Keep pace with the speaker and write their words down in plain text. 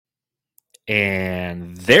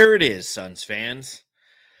And there it is, Suns fans.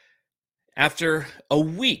 After a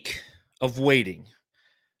week of waiting,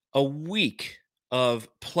 a week of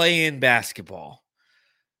play-in basketball,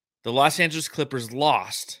 the Los Angeles Clippers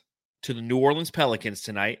lost to the New Orleans Pelicans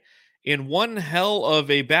tonight in one hell of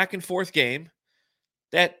a back-and-forth game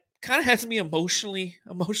that kind of has me emotionally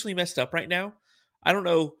messed up right now. I don't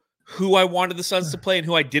know who I wanted the Suns to play and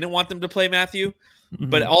who I didn't want them to play, Matthew.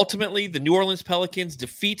 But ultimately, the New Orleans Pelicans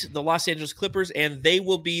defeat the Los Angeles Clippers, and they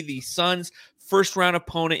will be the Suns' first-round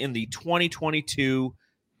opponent in the 2022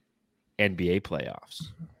 NBA playoffs.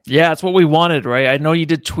 Yeah, that's what we wanted, right? I know you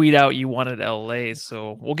did tweet out you wanted LA,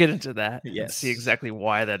 so we'll get into that and Yes. see exactly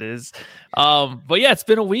why that is. But yeah, it's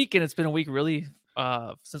been a week, and it's been a week really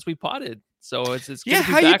since we potted. So it's good to be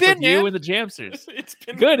how you back been, with you man? and the Jamsters. It's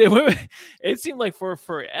been Good. It seemed like for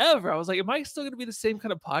forever. I was like, am I still going to be the same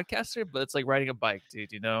kind of podcaster? But it's like riding a bike,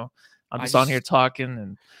 dude. You know, I'm just on here talking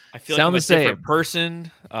and I feel sound like I'm the a different same.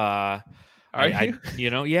 person. Are you?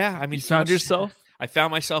 Yeah. I mean, You found yourself? I found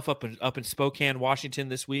myself up in Spokane, Washington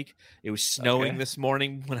this week. It was snowing this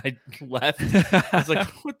morning when I left. I was like,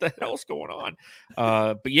 what the hell's going on?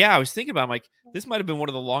 But yeah, I was thinking about, I'm like, this might have been one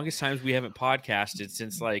of the longest times we haven't podcasted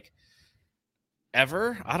since like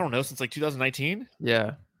ever. I don't know, since like 2019.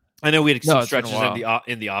 Yeah. I know we had some it's been a stretches while.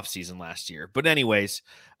 in the off season last year. But anyways,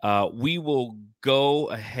 we will go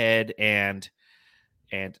ahead and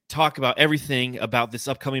talk about everything about this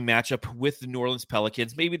upcoming matchup with the New Orleans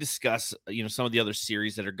Pelicans, maybe discuss, some of the other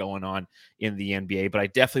series that are going on in the NBA. But I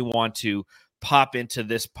definitely want to pop into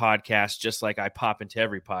this podcast just like I pop into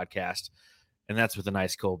every podcast, and that's with a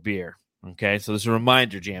nice cold beer. Okay, so there's a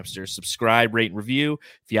reminder, Jamsters, subscribe, rate, and review.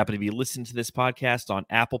 If you happen to be listening to this podcast on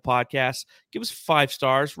Apple Podcasts, give us 5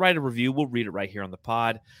 stars, write a review. We'll read it right here on the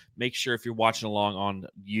pod. Make sure if you're watching along on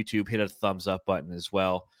YouTube, hit a thumbs up button as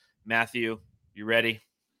well. Matthew, you ready?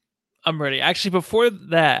 I'm ready. Actually, before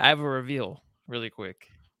that, I have a reveal really quick.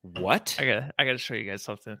 What? I gotta show you guys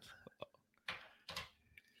something.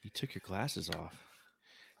 You took your glasses off.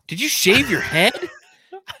 Did you shave your head?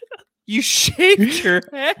 You shaved your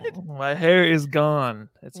head? My hair is gone.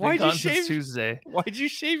 It's been Why'd you gone since shave- Tuesday. Why'd you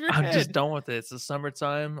shave your I'm head? just done with it. It's the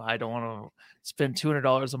summertime. I don't want to spend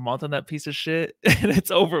 $200 a month on that piece of shit, and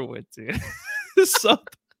it's over with, dude. So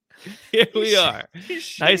here we are,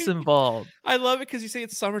 nice and bald. I love it because you say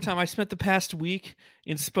it's summertime. I spent the past week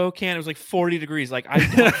in Spokane. It was like 40 degrees. Like, I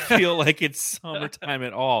don't feel like it's summertime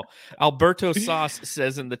at all. Alberto Sauce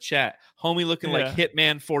says in the chat, homie looking like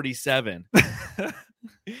Hitman 47.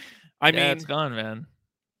 I mean, it's gone, man.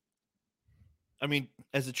 I mean,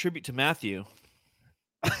 as a tribute to Matthew,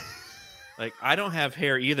 like, I don't have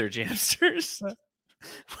hair either, Jamsters.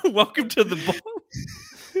 Welcome to the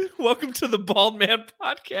Bald Man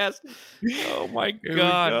Podcast. Oh my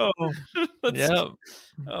God. Yeah.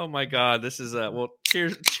 Oh my God. This is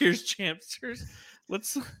cheers, Jamsters.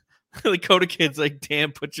 Let's the Coda Kid's like,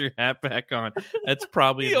 damn, put your hat back on. That's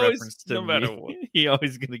probably a reference to no me. matter what. He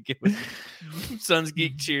always gonna give us Suns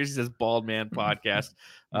Geek Cheers. He says Bald Man Podcast.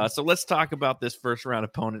 So let's talk about this first round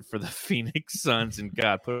opponent for the Phoenix Suns. And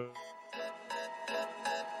God,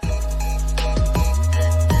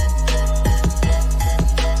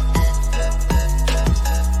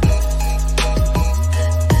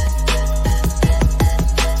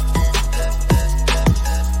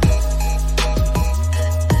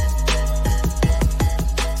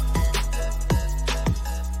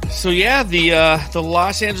 So yeah, the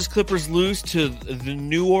Los Angeles Clippers lose to the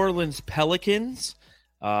New Orleans Pelicans.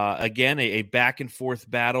 Again, a back and forth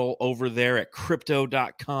battle over there at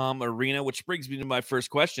Crypto.com Arena, which brings me to my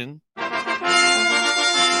first question.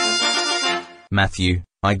 Matthew,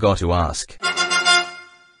 I got to ask.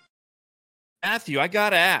 Matthew, I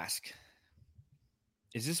gotta ask.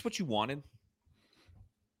 Is this what you wanted?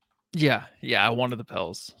 Yeah, I wanted the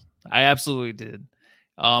Pels. I absolutely did.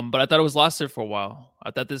 But I thought it was lost there for a while. I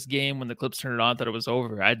thought this game, when the Clips turned it on, I thought it was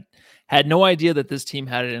over. I had no idea that this team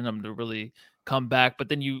had it in them to really come back. But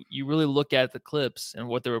then you really look at the Clips and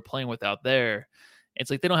what they were playing with out there. It's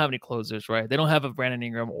like they don't have any closers, right? They don't have a Brandon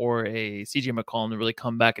Ingram or a CJ McCollum to really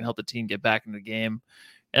come back and help the team get back in the game.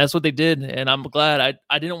 And that's what they did. And I'm glad.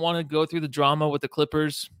 I didn't want to go through the drama with the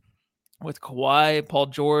Clippers, with Kawhi, Paul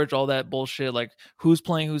George, all that bullshit, like who's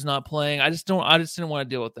playing, who's not playing. I just didn't want to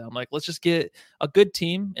deal with them. Like, let's just get a good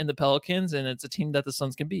team in the Pelicans, and it's a team that the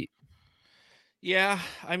Suns can beat. Yeah,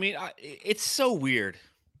 I mean, it's so weird.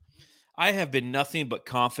 I have been nothing but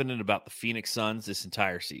confident about the Phoenix Suns this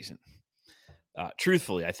entire season.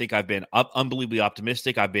 Truthfully, I think I've been unbelievably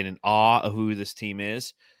optimistic. I've been in awe of who this team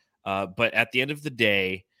is. But at the end of the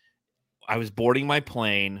day, I was boarding my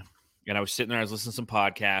plane, and I was sitting there, I was listening to some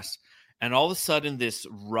podcasts, and all of a sudden this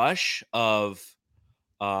rush of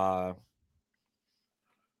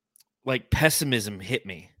like pessimism hit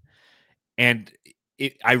me. And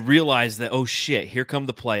I realized that, oh shit, here come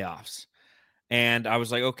the playoffs. And I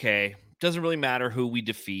was like, okay, doesn't really matter who we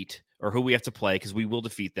defeat or who we have to play because we will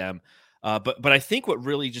defeat them. But I think what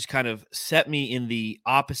really just kind of set me in the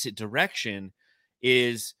opposite direction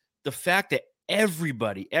is the fact that every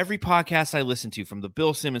podcast I listen to, from the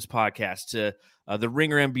Bill Simmons podcast to the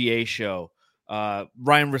Ringer NBA show,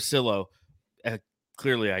 Ryan Russillo,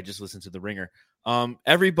 clearly I just listened to the Ringer.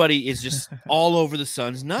 Everybody is just all over the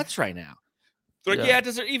Suns nuts right now. They're like, yeah,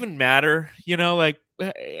 does it even matter? You know, like,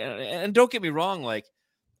 and don't get me wrong, like,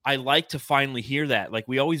 I like to finally hear that. Like,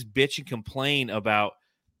 we always bitch and complain about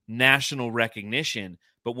national recognition,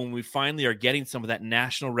 but when we finally are getting some of that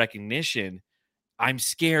national recognition, I'm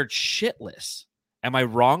scared shitless. Am I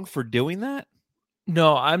wrong for doing that?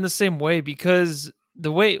 No, I'm the same way because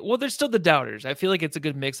there's still the doubters. I feel like it's a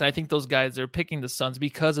good mix. And I think those guys are picking the Suns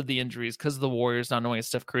because of the injuries, because of the Warriors not knowing if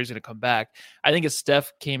Steph Curry's going to come back. I think if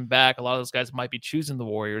Steph came back, a lot of those guys might be choosing the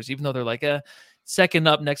Warriors, even though they're like, second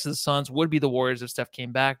up next to the Suns would be the Warriors if Steph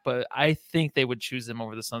came back. But I think they would choose them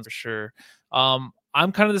over the Suns for sure. I'm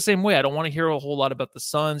kind of the same way. I don't want to hear a whole lot about the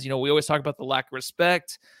Suns. You know, we always talk about the lack of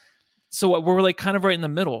respect. So we're like kind of right in the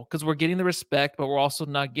middle because we're getting the respect, but we're also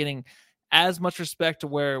not getting as much respect to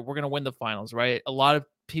where we're going to win the finals, right? A lot of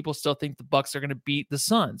people still think the Bucks are going to beat the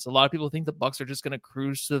Suns. A lot of people think the Bucks are just going to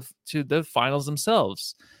cruise to the finals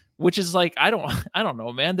themselves, which is like, I don't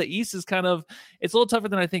know, man. The East is kind of, it's a little tougher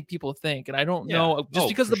than I think people think. And I don't know, just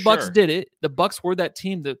because the Bucks did it, the Bucks were that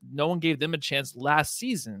team that no one gave them a chance last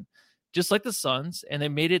season, just like the Suns, and they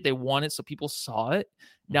made it, they won it, so people saw it.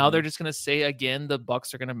 Now they're just going to say again, the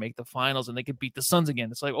Bucks are going to make the finals and they could beat the Suns again.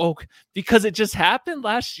 It's like, oh, because it just happened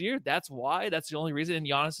last year. That's why. That's the only reason. And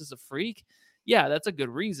Giannis is a freak. Yeah, that's a good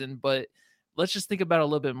reason. But let's just think about it a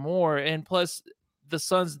little bit more. And plus, the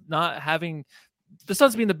Suns being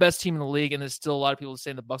the best team in the league, and there's still a lot of people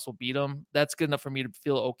saying the Bucks will beat them. That's good enough for me to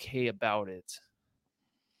feel okay about it.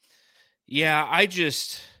 Yeah, I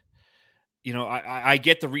just, I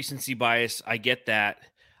get the recency bias. I get that.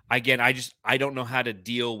 Again, I don't know how to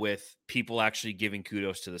deal with people actually giving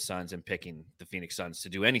kudos to the Suns and picking the Phoenix Suns to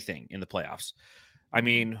do anything in the playoffs. I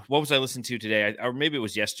mean, what was I listening to today? Or maybe it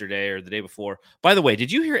was yesterday or the day before. By the way,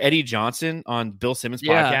 did you hear Eddie Johnson on Bill Simmons'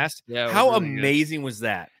 podcast? Yeah. How really amazing was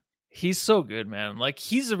that? He's so good, man. Like,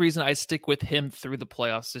 he's the reason I stick with him through the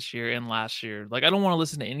playoffs this year and last year. Like, I don't want to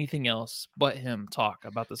listen to anything else but him talk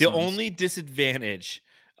about the Suns. The only disadvantage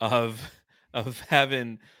of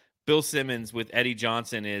having Bill Simmons with Eddie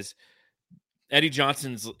Johnson is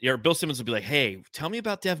Bill Simmons will be like, hey, tell me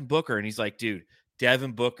about Devin Booker. And he's like, dude,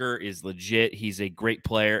 Devin Booker is legit. He's a great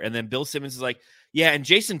player. And then Bill Simmons is like, yeah, and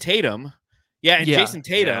Jason Tatum. Yeah, and Jason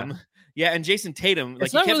Tatum. Yeah, and Jason Tatum.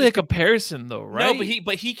 It's not really a comparison, though, right? No,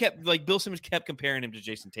 but he kept, like, Bill Simmons kept comparing him to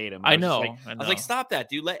Jason Tatum. I know. I was like, stop that,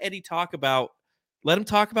 dude. Let him talk about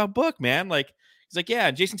Book, man. Like, he's like,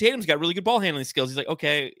 yeah, Jason Tatum's got really good ball handling skills. He's like,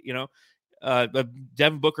 okay,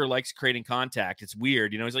 Devin Booker likes creating contact. It's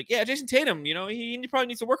weird, he's like, yeah, Jason Tatum, he probably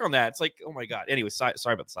needs to work on that. It's like, oh my God. Anyway, sorry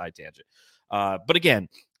about the side tangent. But again,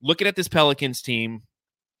 looking at this Pelicans team,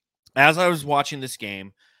 as I was watching this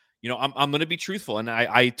game, I'm going to be truthful. And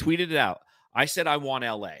I tweeted it out. I said, I want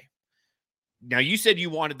LA. Now you said you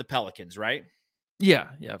wanted the Pelicans, right? Yeah.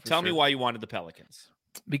 Tell me why you wanted the Pelicans.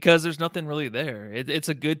 Because there's nothing really there. It's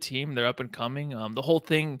a good team. They're up and coming. The whole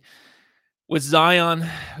thing with Zion,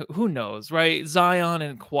 who knows, right? Zion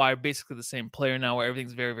and Kawhi are basically the same player now, where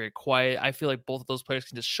everything's very, very quiet. I feel like both of those players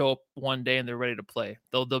can just show up one day and they're ready to play.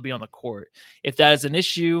 They'll be on the court. If that is an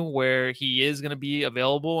issue where he is going to be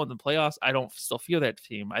available in the playoffs, I don't still feel that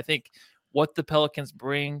team. I think what the Pelicans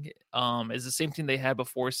bring is the same thing they had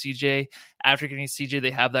before CJ. After getting CJ,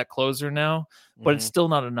 they have that closer now, but it's still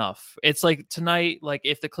not enough. It's like tonight, like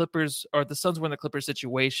if the Clippers or the Suns were in the Clippers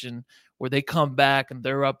situation where they come back and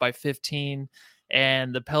they're up by 15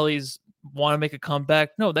 and the Pellies want to make a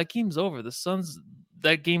comeback, no, that game's over.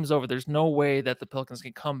 That game's over. There's no way that the Pelicans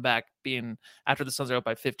can come back after the Suns are up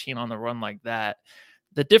by 15 on the run like that.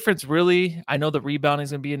 The difference really, I know the rebounding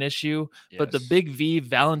is going to be an issue, but the big V,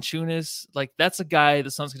 Valanciunas, like that's a guy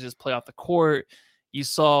the Suns can just play off the court. You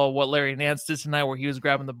saw what Larry Nance did tonight where he was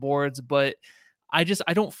grabbing the boards, but I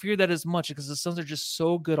don't fear that as much because the Suns are just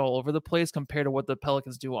so good all over the place compared to what the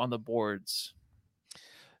Pelicans do on the boards.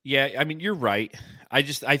 Yeah, I mean, you're right. I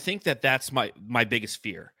think that's my biggest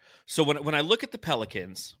fear. So when I look at the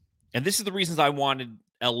Pelicans, and this is the reasons I wanted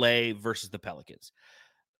LA versus the Pelicans.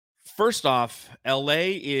 First off,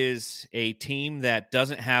 LA is a team that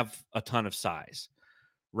doesn't have a ton of size,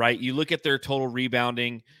 right? You look at their total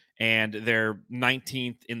rebounding and they're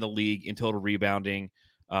 19th in the league in total rebounding.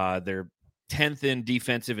 They're 10th in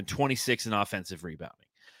defensive and 26th in offensive rebounding.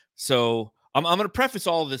 So I'm going to preface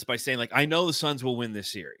all of this by saying, like, I know the Suns will win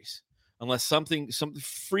this series unless some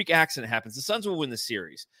freak accident happens. The Suns will win the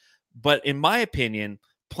series. But in my opinion,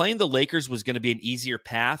 playing the Lakers was going to be an easier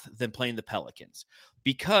path than playing the Pelicans,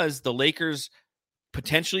 because the Lakers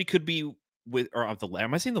potentially could be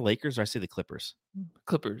am I saying the Lakers or I say the Clippers?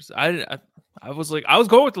 Clippers. I was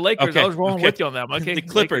going with the Lakers. Okay, I was rolling with you on that. Okay, the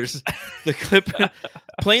Clippers.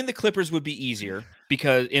 Playing the Clippers would be easier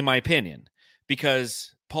because, in my opinion,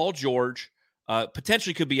 because Paul George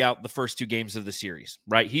potentially could be out the first 2 games of the series,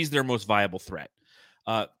 right? He's their most viable threat.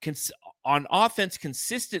 On offense,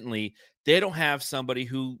 consistently, they don't have somebody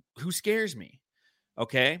who scares me.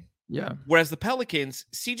 Okay. Yeah. Whereas the Pelicans,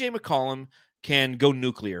 CJ McCollum can go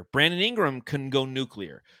nuclear. Brandon Ingram can go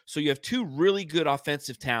nuclear. So you have 2 really good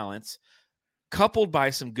offensive talents coupled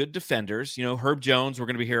by some good defenders. You know, Herb Jones, we're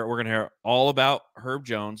going to hear all about Herb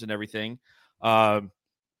Jones and everything. And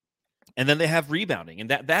then they have rebounding.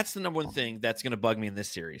 And that's the number one thing that's going to bug me in this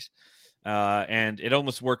series. And it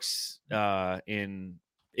almost works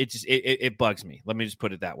it bugs me. Let me just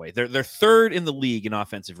put it that way. They're 3rd in the league in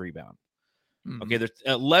offensive rebound. Mm-hmm. Okay, they're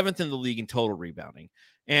 11th in the league in total rebounding.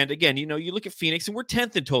 And again, you know, you look at Phoenix and we're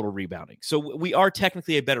 10th in total rebounding. So we are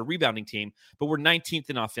technically a better rebounding team, but we're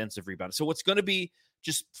 19th in offensive rebounding. So what's going to be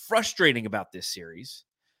just frustrating about this series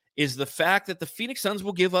is the fact that the Phoenix Suns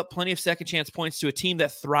will give up plenty of second chance points to a team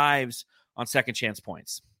that thrives on second chance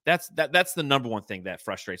points. That's the number one thing that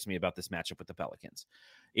frustrates me about this matchup with the Pelicans,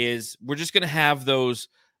 is we're just going to have those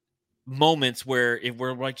moments where if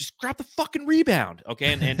we're like, just grab the fucking rebound.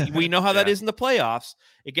 Okay. And we know how that is in the playoffs.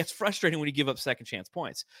 It gets frustrating when you give up second chance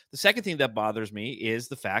points. The second thing that bothers me is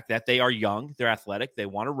the fact that they are young, they're athletic, they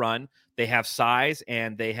want to run, they have size,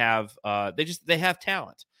 and they have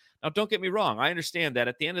talent. Now, don't get me wrong. I understand that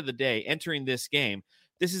at the end of the day, entering this game,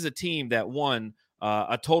 this is a team that won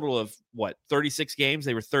a total of 36 games.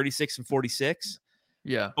 They were 36-46.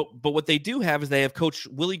 Yeah. But what they do have is they have Coach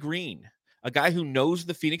Willie Green, a guy who knows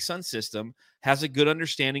the Phoenix Suns system, has a good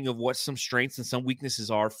understanding of what some strengths and some weaknesses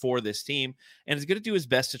are for this team, and is going to do his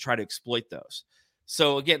best to try to exploit those.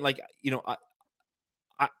 So again, like, you know,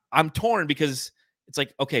 I'm torn because it's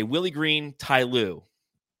like, okay, Willie Green, Ty Lue.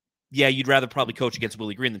 Yeah, you'd rather probably coach against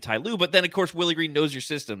Willie Green than Ty Lue, but then of course Willie Green knows your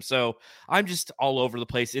system. So I'm just all over the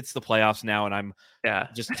place. It's the playoffs now, and I'm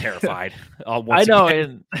just terrified. I know,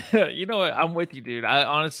 again. And you know what? I'm with you, dude. I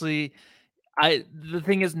honestly. The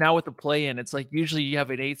thing is, now with the play-in, it's like usually you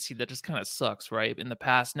have an 8 seed that just kind of sucks, right? In the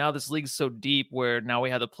past, now this league's so deep where now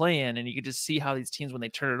we have the play-in, and you can just see how these teams, when they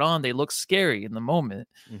turn it on, they look scary in the moment.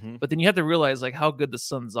 Mm-hmm. But then you have to realize like how good the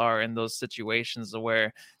Suns are in those situations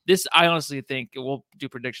where this, I honestly think, we'll do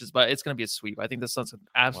predictions, but it's going to be a sweep. I think the Suns can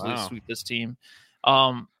absolutely sweep this team.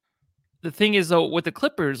 The thing is, though, with the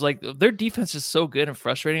Clippers, like their defense is so good and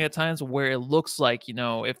frustrating at times where it looks like, you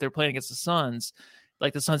know, if they're playing against the Suns,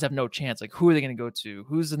 like the Suns have no chance. Like, who are they going to go to?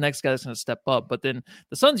 Who's the next guy that's going to step up? But then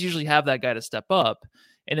the Suns usually have that guy to step up.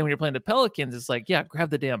 And then when you're playing the Pelicans, it's like, yeah, grab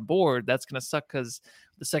the damn board. That's going to suck because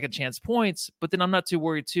the second chance points. But then I'm not too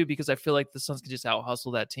worried too, because I feel like the Suns can just out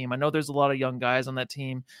hustle that team. I know there's a lot of young guys on that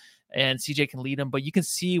team and CJ can lead them, but you can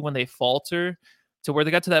see when they falter to where they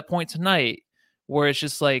got to that point tonight where it's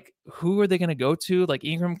just like, who are they going to go to? Like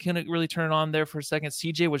Ingram couldn't really turn it on there for a second.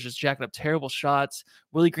 CJ was just jacking up terrible shots.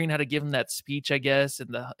 Willie Green had to give him that speech, I guess, and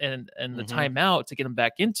the timeout to get him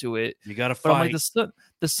back into it. You got to fight. I'm like,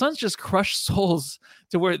 the Suns just crush souls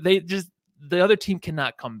to where the other team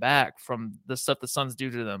cannot come back from the stuff the Suns do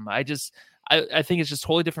to them. I think it's just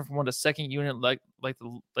totally different from what a second unit like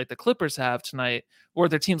the Clippers have tonight, or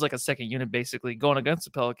their team's like a second unit basically going against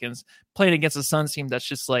the Pelicans, playing against a Suns team that's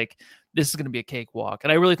just like, this is going to be a cakewalk.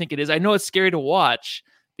 And I really think it is. I know it's scary to watch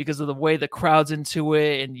because of the way the crowd's into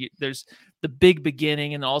it, and there's the big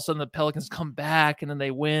beginning, and all of a sudden the Pelicans come back and then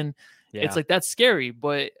they win. Yeah. It's like, that's scary,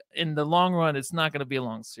 but in the long run, it's not going to be a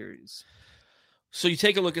long series. So you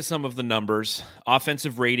take a look at some of the numbers.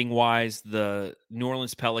 Offensive rating wise, the New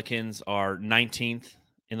Orleans Pelicans are 19th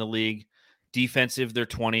in the league. Defensive, they're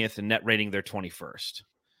 20th, and net rating, they're 21st.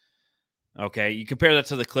 Okay, you compare that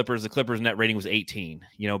to the Clippers. The Clippers' net rating was 18.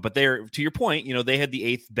 But they're, to your point, they had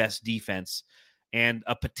the 8th best defense and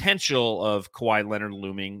a potential of Kawhi Leonard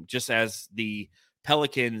looming, just as the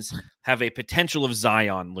Pelicans have a potential of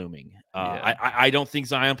Zion looming. I don't think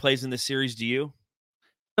Zion plays in this series. Do you?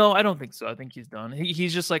 No, I don't think so. I think he's done.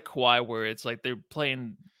 He's just like Kawhi, where it's like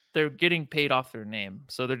they're getting paid off their name.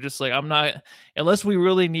 So they're just like, I'm not, unless we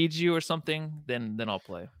really need you or something, then I'll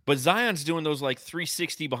play. But Zion's doing those like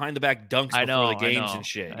 360 behind the back dunks before the games and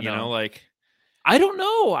shit. I don't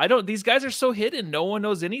know. These guys are so hidden. No one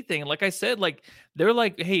knows anything. Like I said, like they're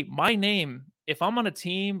like, hey, my name. If I'm on a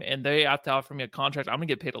team and they have to offer me a contract, I'm gonna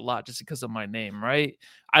get paid a lot just because of my name, right?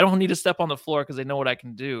 I don't need to step on the floor because they know what I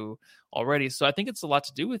can do already. So I think it's a lot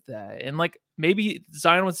to do with that. And like maybe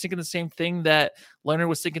Zion was thinking the same thing that Leonard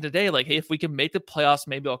was thinking today. Like, hey, if we can make the playoffs,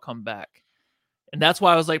 maybe I'll come back. And that's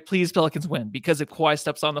why I was like, please, Pelicans win. Because if Kawhi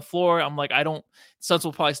steps on the floor, I'm like, Suns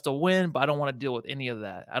will probably still win, but I don't want to deal with any of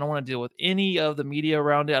that. I don't want to deal with any of the media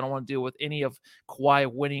around it. I don't want to deal with any of Kawhi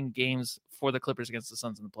winning games for the Clippers against the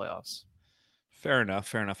Suns in the playoffs. Fair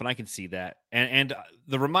enough, and I can see that. And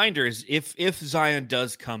the reminder is if Zion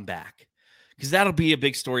does come back, because that'll be a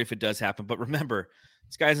big story if it does happen. But remember,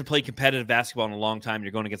 this guy hasn't played competitive basketball in a long time.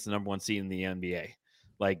 You're going against the number 1 seed in the NBA.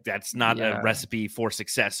 Like, that's not a recipe for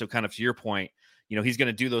success. So kind of to your point, he's going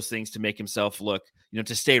to do those things to make himself look,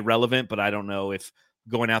 to stay relevant. But I don't know if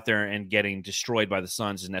going out there and getting destroyed by the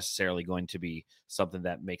Suns is necessarily going to be something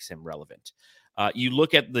that makes him relevant. You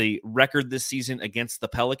look at the record this season against the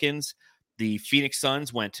Pelicans. The Phoenix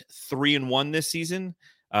Suns went 3-1 this season.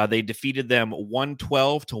 They defeated them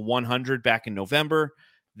 112-100 back in November.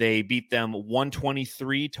 They beat them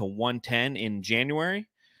 123-110 in January.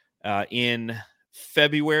 In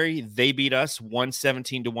February, they beat us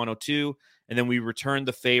 117-102. And then we returned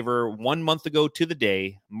the favor 1 month ago to the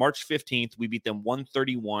day, March 15th. We beat them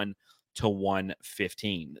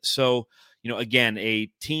 131-115. So, again, a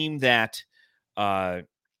team that the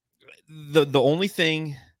only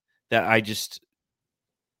thing that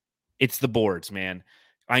it's the boards, man.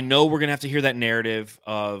 I know we're going to have to hear that narrative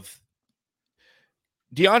of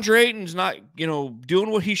DeAndre Ayton's not,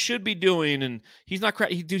 doing what he should be doing. And he's not, they're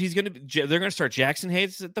going to start Jackson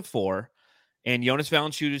Hayes at the 4 and Jonas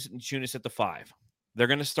Valanciunas at the 5. They're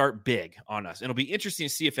going to start big on us. And it'll be interesting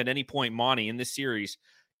to see if at any point Monty in this series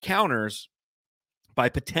counters by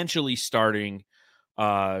potentially starting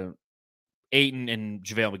Ayton and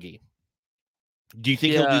JaVale McGee. Do you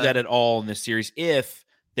think he'll do that at all in this series if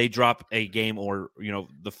they drop a game or,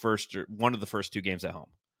 the first or one of the first 2 games at home?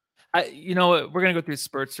 We're going to go through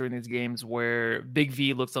spurts during these games where Big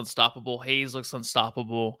V looks unstoppable. Hayes looks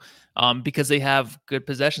unstoppable because they have good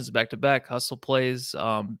possessions back to back, hustle plays.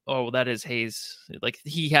 That is Hayes. Like,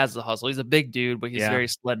 he has the hustle. He's a big dude, but he's very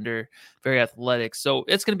slender, very athletic. So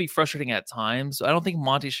it's going to be frustrating at times. I don't think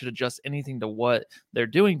Monty should adjust anything to what they're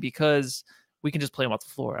doing because we can just play him off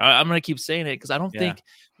the floor. I'm going to keep saying it because I don't think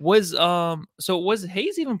was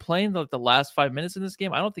Hayes even playing the last 5 minutes in this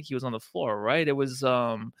game? I don't think he was on the floor, right? It was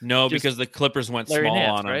no, because the Clippers went Larry small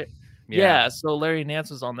Nance, on him. Right? Yeah, so Larry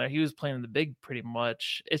Nance was on there. He was playing in the big pretty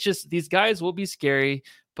much. It's just these guys will be scary,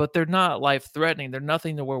 but they're not life-threatening. They're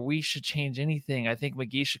nothing to where we should change anything. I think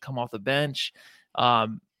McGee should come off the bench.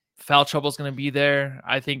 Foul trouble is going to be there.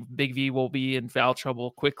 I think Big V will be in foul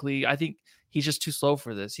trouble quickly. I think he's just too slow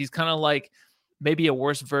for this. He's kind of like maybe a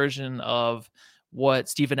worse version of what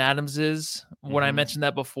Steven Adams is. When I mentioned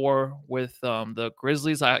that before with the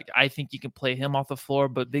Grizzlies, I think you can play him off the floor,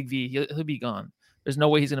 but Big V, he'll be gone. There's no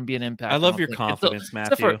way he's going to be an impact. I love your confidence,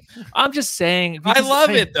 Matthew. I'm just saying. I love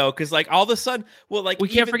it, though, because, like, all of a sudden, we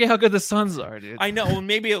can't forget how good the Suns are, dude. I know. Well,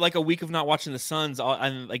 maybe, like, a week of not watching the Suns,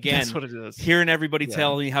 and again, that's what it is. Hearing everybody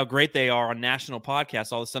tell me how great they are on national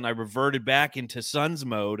podcasts, all of a sudden I reverted back into Suns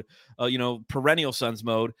mode, perennial Suns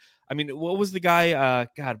mode. I mean, what was the guy?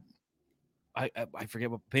 God, I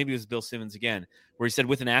forget. Maybe it was Bill Simmons again, where he said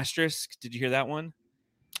with an asterisk. Did you hear that one?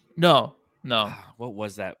 No. What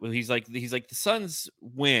was that? Well, he's like the Suns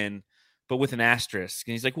win, but with an asterisk.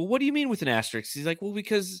 And he's like, well, what do you mean with an asterisk? He's like, well,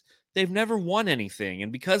 because they've never won anything,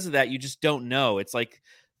 and because of that, you just don't know. It's like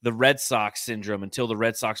the Red Sox syndrome until the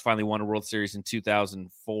Red Sox finally won a World Series in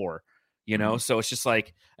 2004. So it's just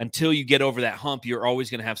like until you get over that hump, you're always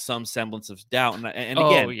going to have some semblance of doubt. And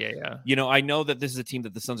again, I know that this is a team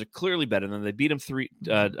that the Suns are clearly better than. They beat them 3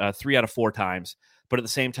 out of 4 times. But at the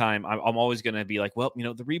same time, I'm always going to be like, well,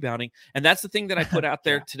 the rebounding. And that's the thing that I put out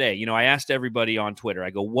there today. I asked everybody on Twitter,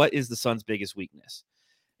 I go, what is the Suns' biggest weakness?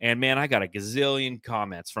 And, man, I got a gazillion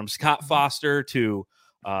comments from Scott Foster to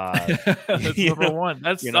that's number one.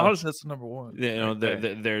 That's number one.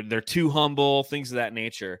 They're too humble, things of that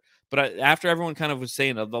nature. But after everyone kind of was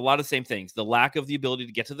saying a lot of the same things, the lack of the ability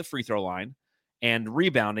to get to the free throw line and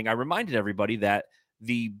rebounding, I reminded everybody that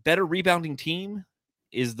the better rebounding team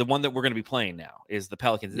is the one that we're going to be playing now, is the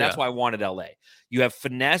Pelicans. And that's why I wanted LA. You have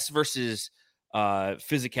finesse versus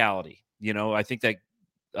physicality. I think that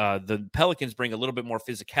the Pelicans bring a little bit more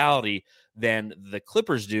physicality than the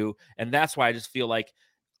Clippers do. And that's why I just feel like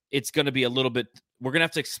it's going to be we're going to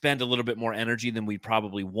have to expend a little bit more energy than we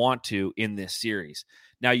probably want to in this series.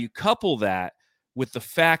 Now, you couple that with the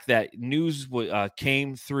fact that news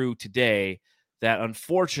came through today that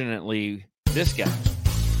unfortunately this guy.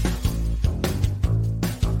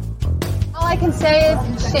 All I can say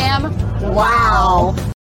is sham. Wow.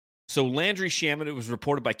 So Landry Shamet, it was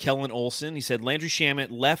reported by Kellen Olson. He said Landry Shamet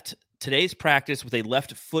left today's practice with a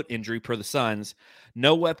left foot injury per the Suns.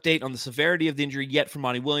 No update on the severity of the injury yet from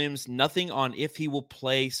Monty Williams. Nothing on if he will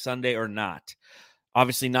play Sunday or not.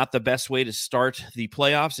 Obviously not the best way to start the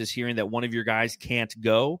playoffs is hearing that one of your guys can't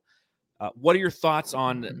go. What are your thoughts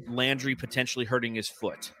on Landry potentially hurting his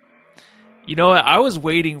foot? You know, I was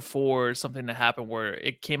waiting for something to happen where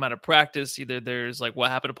it came out of practice. Either there's like what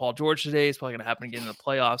happened to Paul George today. It's probably going to happen again in the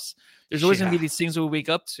playoffs. There's always going to be these things we wake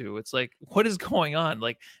up to. It's like, what is going on?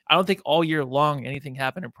 Like, I don't think all year long anything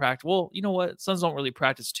happened in practice. Well, you know what? Suns don't really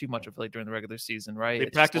practice too much of like during the regular season, right? They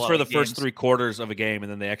practice for the first 3 quarters of a game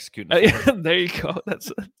and then they execute. There you go.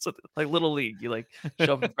 That's like little league. You like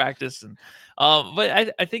show up in practice and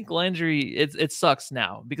but I think Landry it sucks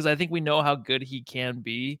now because I think we know how good he can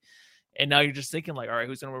be. And now you're just thinking like, all right,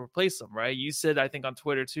 who's going to replace him, right? You said, I think on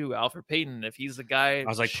Twitter too, Alfred Payton, if he's the guy. I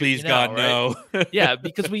was like, please God, right? no. Yeah,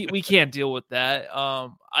 because we can't deal with that.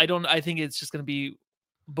 I think it's just going to be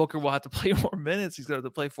Booker will have to play more minutes. He's going to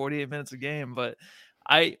have to play 48 minutes a game. But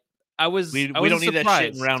we don't need that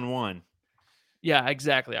shit in round 1. Yeah,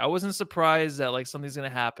 exactly. I wasn't surprised that like something's going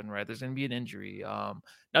to happen, right? There's going to be an injury.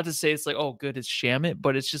 Not to say it's like, oh, good, it's Shamet,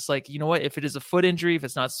 but it's just like, you know what? If it is a foot injury, if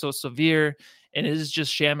it's not so severe, and it is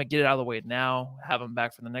just Shamet, get it out of the way now. Have him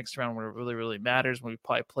back for the next round where it really, really matters when we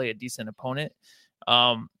probably play a decent opponent.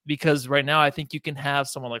 Because right now I think you can have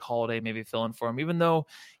someone like Holiday maybe fill in for him, even though,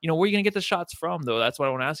 you know, where are you going to get the shots from, though? That's what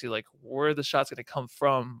I want to ask you. Like, where are the shots going to come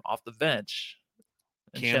from off the bench?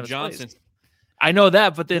 Cam Johnson. Place? I know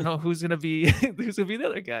that, but then who's gonna be the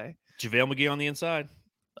other guy? JaVale McGee on the inside.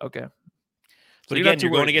 Okay. But again, you're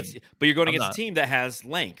going against a team that has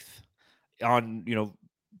length on, you know,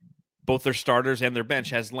 both their starters and their bench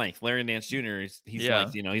has length. Larry Nance Jr. He's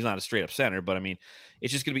length, you know, he's not a straight up center, but I mean,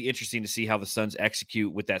 it's just going to be interesting to see how the Suns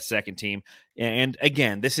execute with that second team. And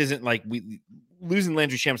again, this isn't like losing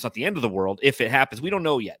Landry Shamet's not the end of the world. If it happens, we don't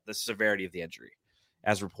know yet the severity of the injury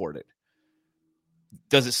as reported.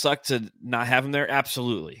 Does it suck to not have him there?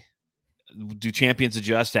 Absolutely. Do champions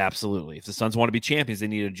adjust? Absolutely. If the Suns want to be champions, they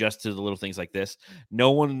need to adjust to the little things like this.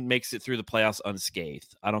 No one makes it through the playoffs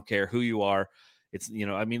unscathed. I don't care who you are. It's, you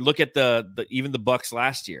know, I mean, look at even the Bucks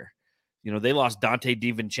last year. You know, they lost Dante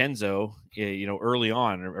DiVincenzo, you know, early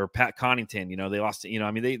on, or Pat Connaughton. You know, they lost. You know,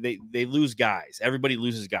 I mean, they lose guys. Everybody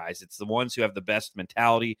loses guys. It's the ones who have the best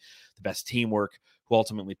mentality, the best teamwork, who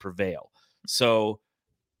ultimately prevail. So,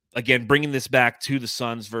 again, bringing this back to the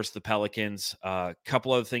Suns versus the Pelicans, a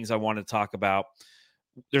couple other things I want to talk about.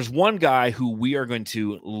 There's one guy who we are going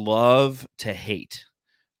to love to hate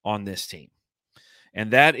on this team,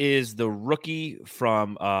 and that is the rookie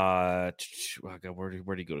from where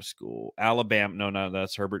did he go to school? Alabama. No,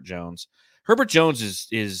 that's Herbert Jones. Herbert Jones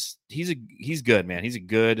he's good, man. He's a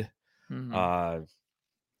good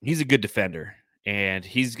defender, and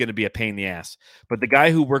he's going to be a pain in the ass. But the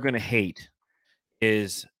guy who we're going to hate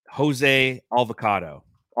is Jose Alvarado.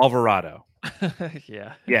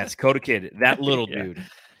 Yeah. Yes, Coda Kid, that little dude.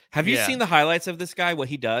 Have you seen the highlights of this guy, what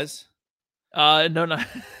he does? No.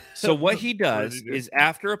 So what he does is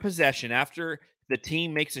after a possession, after the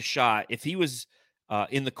team makes a shot, if he was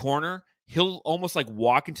in the corner, he'll almost like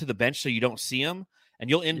walk into the bench so you don't see him, and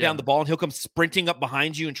you'll end down the ball, and he'll come sprinting up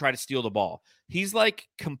behind you and try to steal the ball. He's like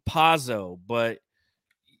Campazzo, but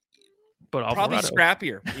probably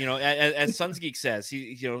scrappier, you know, as Suns Geek says,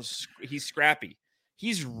 he's scrappy.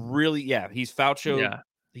 He's really, he's Faucho. Yeah.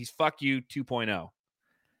 He's fuck you 2.0.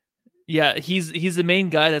 Yeah. He's the main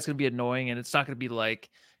guy that's going to be annoying. And it's not going to be like,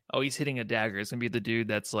 oh, he's hitting a dagger. It's going to be the dude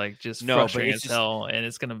that's like just frustrating as hell. And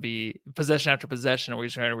it's going to be possession after possession where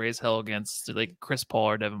he's trying to raise hell against like Chris Paul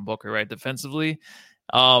or Devin Booker, right? Defensively.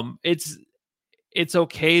 It's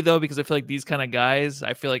okay though, because I feel like these kind of guys,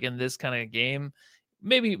 I feel like in this kind of game,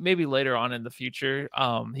 maybe later on in the future,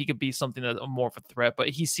 he could be something that's more of a threat, but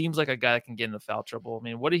he seems like a guy that can get into foul trouble. I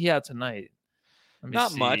mean, what did he have tonight?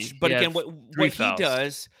 Not much, but again, what he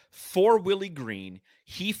does for Willie Green,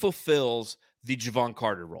 he fulfills the Javon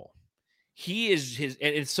Carter role. He is and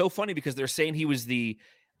it's so funny because they're saying he was the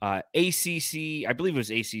ACC, I believe it was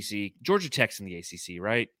ACC, Georgia Tech's in the ACC,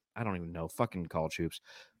 right? I don't even know, fucking college hoops,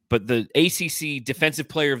 but the ACC Defensive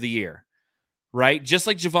Player of the Year. Right? Just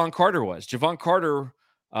like Javon Carter was. Javon Carter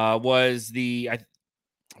was the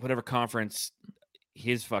whatever conference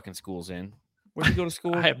his fucking school's in. Where did he go to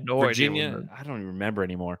school? I have no Virginia? idea. I don't even remember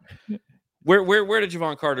anymore. Where did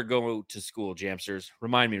Javon Carter go to school, Jamsters?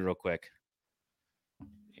 Remind me real quick.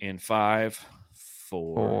 In 5,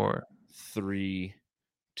 4, 3,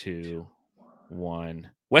 2, one.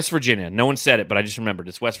 West Virginia. No one said it, but I just remembered.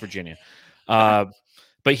 It's West Virginia.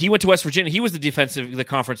 But he went to West Virginia. He was the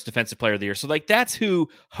conference defensive player of the year. So, like, that's who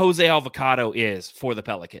Jose Alvarado is for the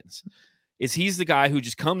Pelicans. He's the guy who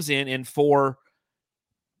just comes in and for,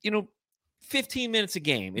 15 minutes a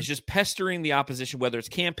game is just pestering the opposition, whether it's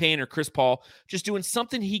Cam Payne or Chris Paul, just doing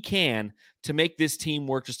something he can to make this team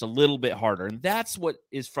work just a little bit harder. And that's what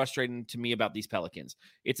is frustrating to me about these Pelicans.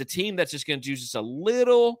 It's a team that's just going to do just a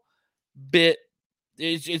little bit.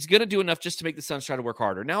 It's going to do enough just to make the Suns try to work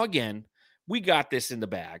harder. Now, again, we got this in the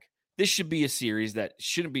bag. This should be a series that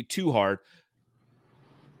shouldn't be too hard.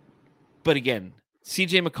 But again,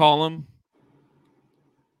 CJ McCollum,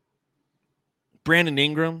 Brandon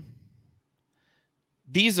Ingram,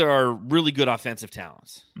 these are really good offensive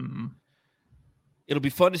talents. Mm-hmm. It'll be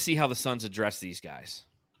fun to see how the Suns address these guys.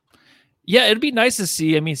 Yeah, it'd be nice to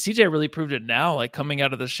see. I mean, CJ really proved it now, like coming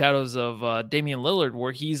out of the shadows of Damian Lillard,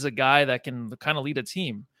 where he's a guy that can kind of lead a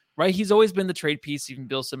team, right? He's always been the trade piece. Even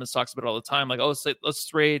Bill Simmons talks about it all the time. Like, let's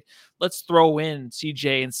trade, let's throw in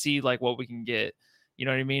CJ and see like what we can get. You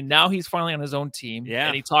know what I mean? Now he's finally on his own team. Yeah.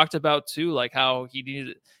 And he talked about too, like how he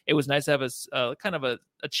needed, it was nice to have a kind of a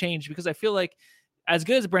change, because I feel like as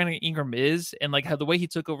good as Brandon Ingram is, and like how the way he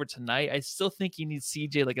took over tonight, I still think he needs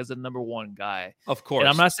CJ like as a number one guy. Of course. And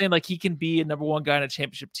I'm not saying like he can be a number one guy in a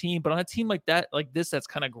championship team, but on a team like that, like this, that's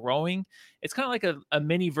kind of growing, it's kind of like a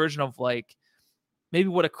mini version of like maybe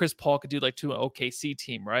what a Chris Paul could do like to an OKC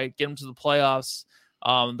team, right? Get him to the playoffs,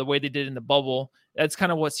 the way they did in the bubble. That's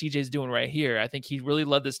kind of what CJ's doing right here. I think he really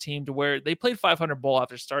led this team to where they played 500 ball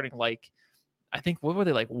after starting like, I think, what were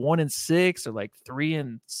they, like 1-6 or like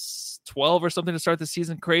 3-12 or something to start the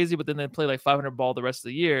season? Crazy. But then they play like 500 ball the rest of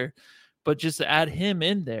the year. But just to add him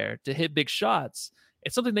in there to hit big shots,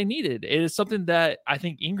 it's something they needed. It is something that I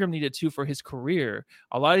think Ingram needed too for his career.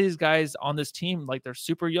 A lot of these guys on this team, like they're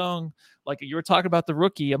super young. Like you were talking about the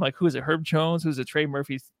rookie. I'm like, who is it? Herb Jones? Who's it? Trey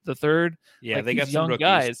Murphy the third? Yeah, like they got some young rookies.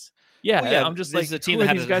 Guys. Yeah, well, yeah, I'm just this like, is a team who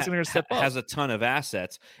that are these guys going to step up? Has a ton of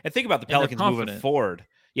assets. And think about the Pelicans moving forward.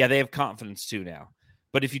 Yeah, they have confidence too now.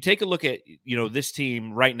 But if you take a look at, this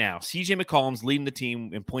team right now, CJ McCollum's leading the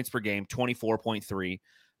team in points per game, 24.3.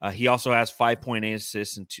 He also has 5.8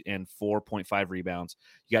 assists and 4.5 rebounds.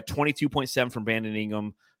 You got 22.7 from Brandon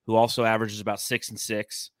Ingram, who also averages about 6 and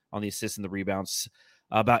 6 on the assists and the rebounds.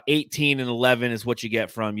 About 18 and 11 is what you get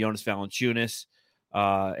from Jonas Valanciunas.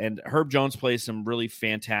 And Herb Jones plays some really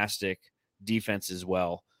fantastic defense as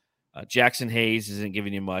well. Jackson Hayes isn't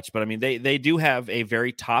giving you much, but I mean, they do have a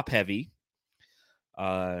very top-heavy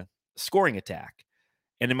scoring attack.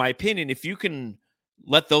 And in my opinion, if you can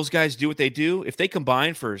let those guys do what they do, if they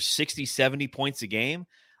combine for 60, 70 points a game,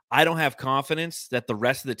 I don't have confidence that the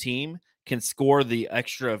rest of the team can score the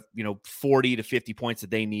extra, 40 to 50 points that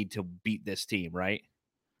they need to beat this team, right?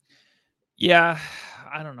 Yeah,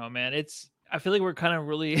 I don't know, man. I feel like we're kind of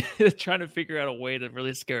really trying to figure out a way to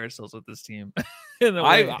really scare ourselves with this team. In a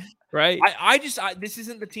way, right? This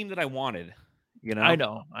isn't the team that I wanted. I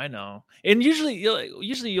know. And usually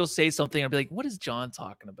you'll say something. I'll be like, "What is John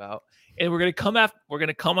talking about?" And we're gonna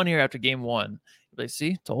come on here after game one. You'll be like,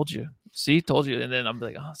 "See, told you. And then I'm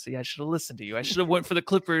like, "Oh, see, I should have listened to you. I should have went for the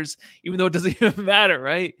Clippers, even though it doesn't even matter,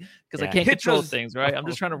 right? Because I can't control things, right? I'm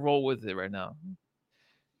just trying to roll with it right now."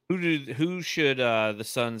 Who should the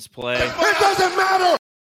Suns play? It doesn't matter.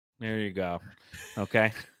 There you go.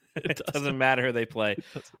 Okay. It doesn't matter who they play.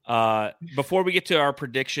 Before we get to our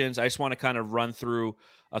predictions, I just want to kind of run through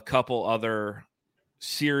a couple other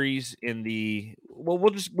series in the. Well,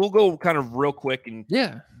 we'll go kind of real quick and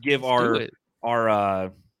give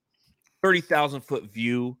our 30,000 foot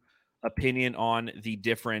view opinion on the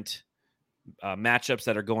different matchups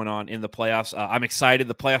that are going on in the playoffs. I'm excited.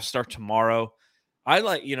 The playoffs start tomorrow. I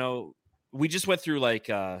like, we just went through like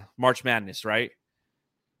March Madness, right?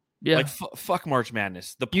 Yeah. Like fuck March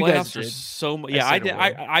Madness. The playoffs are so much. Yeah, I did.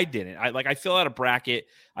 I didn't. I fill out a bracket.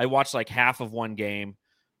 I watched like half of one game.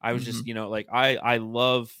 I was just, I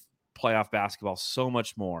love playoff basketball so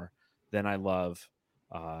much more than I love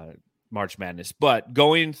March Madness. But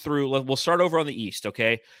going through, we'll start over on the East.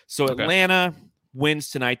 Okay. So Atlanta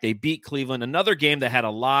wins tonight. They beat Cleveland. Another game that had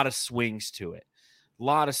a lot of swings to it. A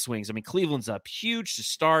lot of swings. I mean, Cleveland's up huge to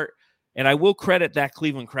start. And I will credit that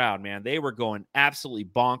Cleveland crowd, man. They were going absolutely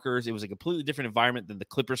bonkers. It was a completely different environment than the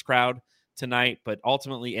Clippers crowd tonight. But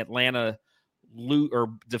ultimately, Atlanta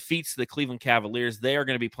defeats the Cleveland Cavaliers. They are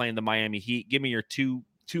going to be playing the Miami Heat. Give me your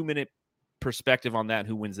two-minute perspective on that.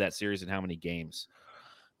 Who wins that series and how many games?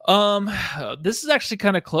 This is actually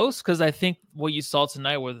kind of close because I think what you saw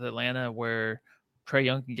tonight with Atlanta, where Trae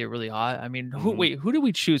Young can get really hot. I mean, who did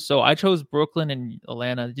we choose? So I chose Brooklyn and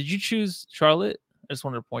Atlanta. Did you choose Charlotte just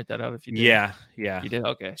wanted to point that out if you did. Yeah. You did?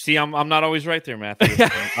 Okay. See, I'm not always right there, Matthew.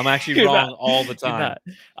 I'm actually You're wrong not. all the You're time.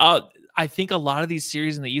 not. I think a lot of these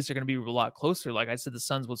series in the East are going to be a lot closer. Like I said, the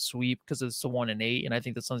Suns would sweep because it's 1-8, and I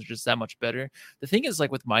think the Suns are just that much better. The thing is,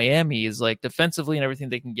 like with Miami, is like defensively and everything,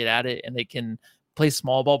 they can get at it and they can play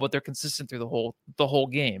small ball, but they're consistent through the whole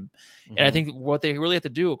game. And I think what they really have to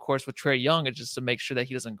do, of course, with Trae Young is just to make sure that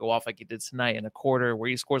he doesn't go off like he did tonight in a quarter where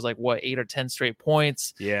he scores like 8 or 10 straight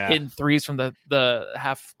points, hitting threes from the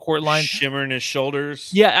half court line, shimmering his shoulders.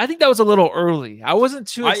 Yeah, I think that was a little early. I wasn't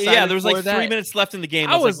too excited. There was like 3 minutes left in the game.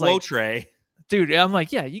 I was like, whoa, Trae. Dude, I'm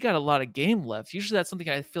like, yeah, you got a lot of game left. Usually that's something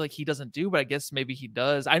I feel like he doesn't do, but I guess maybe he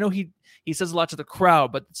does. I know he says a lot to the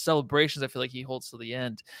crowd, but celebrations, I feel like he holds to the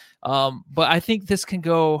end. But I think this can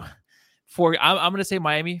go for, I'm going to say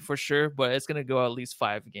Miami for sure, but it's going to go at least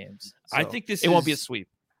 5 games. So I think it won't be a sweep.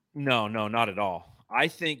 No, not at all. I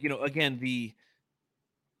think, again, the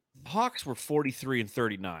Hawks were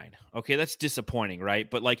 43-39. Okay, that's disappointing, right?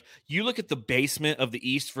 But like you look at the basement of the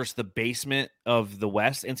East versus the basement of the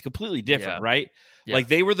West, and it's completely different, right? Yeah. Like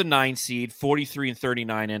they were the 9 seed,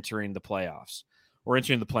 43-39 entering the playoffs or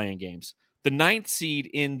entering the playing games. The 9th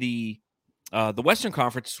seed in the Western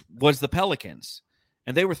Conference was the Pelicans,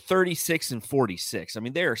 and they were 36-46. I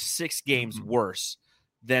mean, they are 6 games worse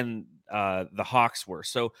than the Hawks were.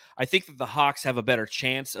 So I think that the Hawks have a better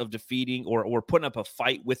chance of defeating or putting up a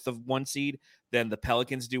fight with the 1 seed than the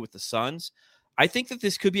Pelicans do with the Suns. I think that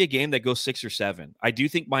this could be a game that goes 6 or 7. I do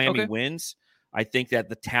think Miami wins. I think that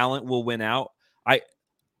the talent will win out.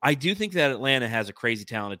 I do think that Atlanta has a crazy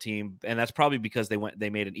talented team, and that's probably because they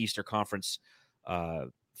made an Eastern Conference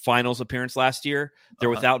Finals appearance last year. They're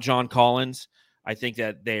without John Collins. I think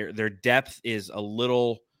that their depth is a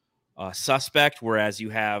little suspect, whereas you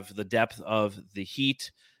have the depth of the Heat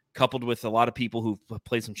coupled with a lot of people who've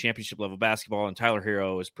played some championship level basketball, and Tyler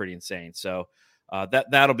Hero is pretty insane. So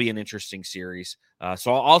that'll be an interesting series.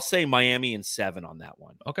 So I'll say Miami in 7 on that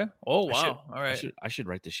one. Okay. Oh wow. All right. I should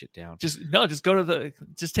write this shit down. Just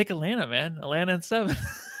take Atlanta, man. Atlanta in 7.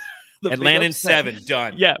 Atlanta in 7.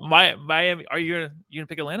 Done. Yeah. Miami. Are you gonna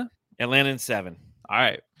pick Atlanta? Atlanta in 7. All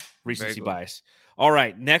right. Recency bias. All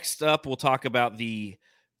right. Next up, we'll talk about the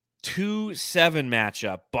 2-7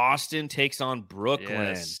 matchup. Boston takes on Brooklyn.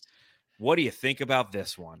 Yes. What do you think about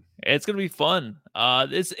this one? It's going to be fun.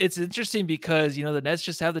 It's interesting because, the Nets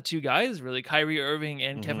just have the 2 guys, really, Kyrie Irving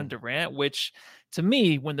and Kevin Durant, which to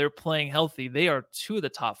me, when they're playing healthy, they are 2 of the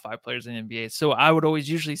top 5 players in the NBA. So I would always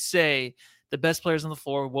usually say the best players on the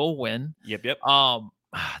floor will win. Yep.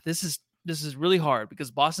 This is really hard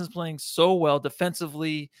because Boston's playing so well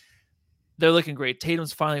defensively. They're looking great.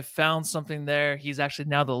 Tatum's finally found something there. He's actually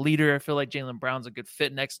now the leader. I feel like Jaylen Brown's a good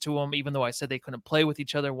fit next to him, even though I said they couldn't play with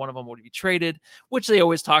each other. One of them would be traded, which they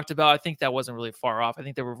always talked about. I think that wasn't really far off. I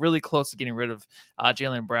think they were really close to getting rid of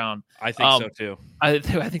Jaylen Brown. I think so too. I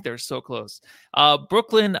think they're so close.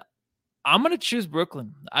 Brooklyn, I'm going to choose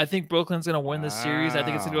Brooklyn. I think Brooklyn's going to win this series. I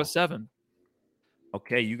think it's going to go 7.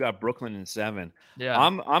 Okay, you got Brooklyn in 7. Yeah.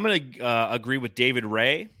 I'm going to agree with David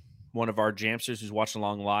Ray, one of our Jamsters who's watching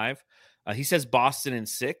along live. He says Boston in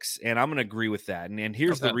 6, and I'm going to agree with that. And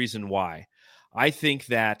here's the reason why. I think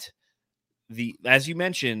that as you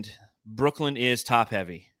mentioned, Brooklyn is top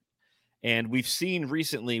heavy. And we've seen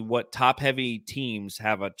recently what top heavy teams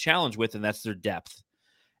have a challenge with, and that's their depth.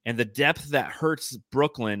 And the depth that hurts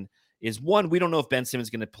Brooklyn is 1, we don't know if Ben Simmons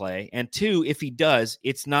is going to play. And 2, if he does,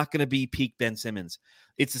 it's not going to be peak Ben Simmons.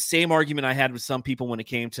 It's the same argument I had with some people when it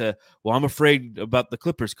came to, well, I'm afraid about the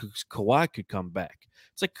Clippers because Kawhi could come back.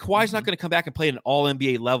 It's like Kawhi's not going to come back and play at an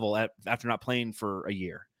all-NBA level after not playing for a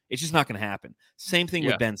year. It's just not going to happen. Same thing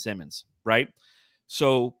with Ben Simmons, right?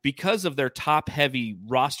 So because of their top-heavy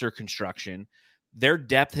roster construction, their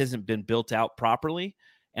depth hasn't been built out properly.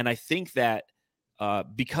 And I think that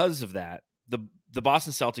because of that, the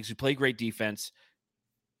Boston Celtics, who play great defense,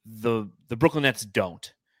 the Brooklyn Nets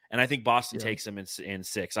don't. And I think Boston takes them in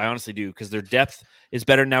 6. I honestly do, because their depth is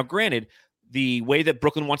better. Now, granted, the way that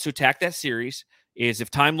Brooklyn wants to attack that series is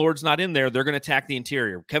if Time Lord's not in there, they're going to attack the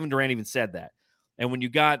interior. Kevin Durant even said that. And when you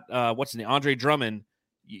got, Andre Drummond,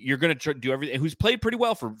 you're going to do everything, who's played pretty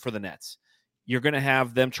well for the Nets. You're going to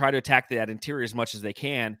have them try to attack that interior as much as they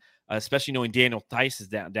can, especially knowing Daniel Theis is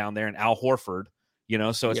down there and Al Horford,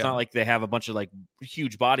 so it's not like they have a bunch of like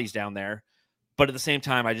huge bodies down there. But at the same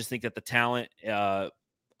time, I just think that the talent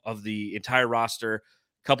of the entire roster,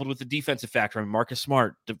 coupled with the defensive factor, Marcus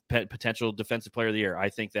Smart, potential defensive player of the year, I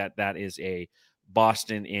think that is a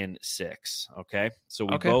Boston in 6. Okay, so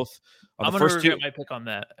we Okay. both on I'm the gonna first regret two. my pick on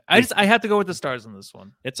that. I have to go with the Stars on this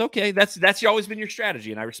one. It's okay. That's always been your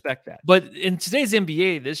strategy, and I respect that. But in today's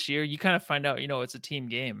NBA this year, you kind of find out, it's a team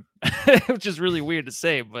game, which is really weird to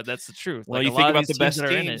say, but that's the truth. Well, Like, you a think lot of about these the best teams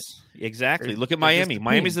that are in it, teams. Exactly. Look at they're just Miami. a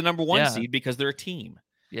Miami's team. the number 1 Yeah. seed because they're a team.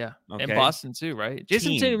 Yeah, Okay. and Boston too, right?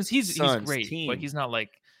 Jason Team. Tatum, he's Suns, great, team. but he's not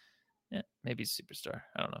like, maybe he's a superstar.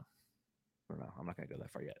 I don't know. I don't know. I'm not going to go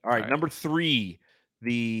that far yet. All right, right. number 3,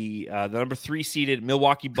 the number 3 seeded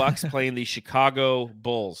Milwaukee Bucks playing the Chicago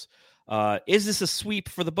Bulls. Is this a sweep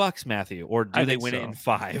for the Bucks, Matthew, or do I they think win it so. in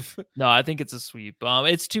 5? No, I think it's a sweep.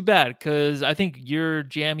 It's too bad because I think your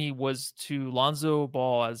jammy was to Lonzo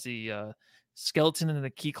Ball as the skeleton in the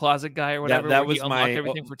key closet guy or whatever. that where he was unlocked my-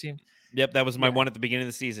 everything for team. Yep, that was my Yeah. one at the beginning of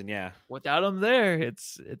the season. Yeah. Without him there,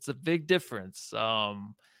 it's a big difference.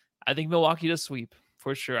 I think Milwaukee does sweep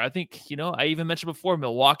for sure. I think, I even mentioned before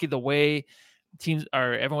Milwaukee, the way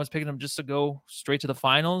everyone's picking them just to go straight to the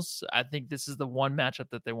finals. I think this is the one matchup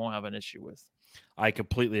that they won't have an issue with. I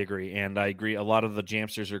completely agree, and I agree. A lot of the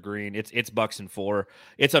Jamsters are agreeing. It's Bucks in 4.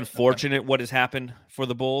 It's unfortunate what has happened for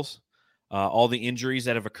the Bulls. All the injuries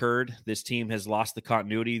that have occurred. This team has lost the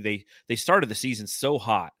continuity. They started the season so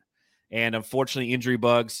hot, and unfortunately, injury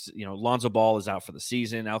bugs. Lonzo Ball is out for the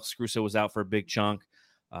season. Alex Caruso was out for a big chunk.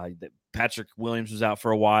 Patrick Williams was out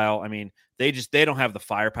for a while. I mean, they don't have the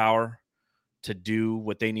firepower to do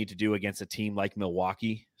what they need to do against a team like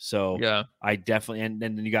Milwaukee. So Yeah. I definitely, and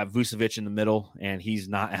then you got Vucevic in the middle, and he's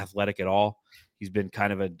not athletic at all. He's been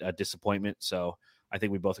kind of a disappointment. So I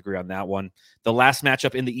think we both agree on that one. The last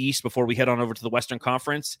matchup in the East before we head on over to the Western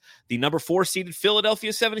Conference, the number 4 seeded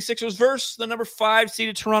Philadelphia 76ers versus the number 5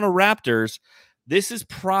 seeded Toronto Raptors. This is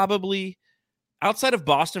probably, outside of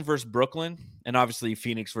Boston versus Brooklyn, and obviously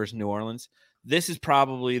Phoenix versus New Orleans, this is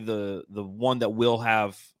probably the one that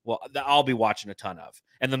that I'll be watching a ton of,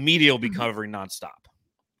 and the media will be covering nonstop.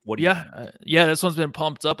 What do you think? Yeah, this one's been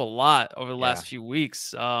pumped up a lot over the last few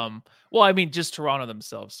weeks. Well, I mean, just Toronto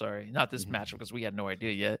themselves. Sorry, not this matchup because we had no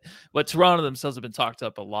idea yet. But Toronto themselves have been talked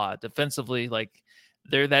up a lot defensively. Like,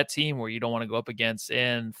 they're that team where you don't want to go up against,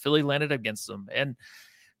 and Philly landed against them. And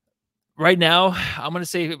right now, I'm gonna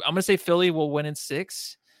say Philly will win in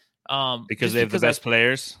 6. Because they have the best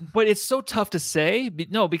players. But it's so tough to say.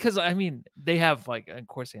 No, because I mean, they have, like, of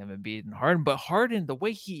course they have Embiid and Harden, but Harden, the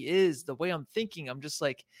way he is, the way I'm thinking, I'm just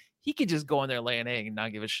like, he could just go in there, lay an egg, and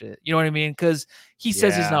not give a shit. You know what I mean? Because he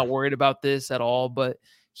says he's not worried about this at all, but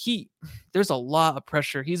there's a lot of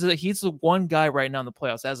pressure. He's the one guy right now in the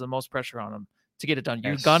playoffs that has the most pressure on him to get it done.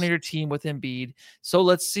 You've gone to your team with Embiid, so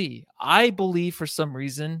let's see. I believe for some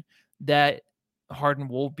reason that Harden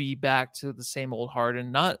will be back to the same old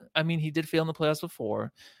Harden. He did fail in the playoffs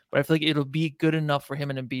before, but I feel like it'll be good enough for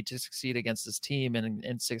him and Embiid to succeed against this team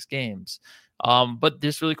in 6 games. But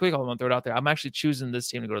just really quick, I want to throw it out there. I'm actually choosing this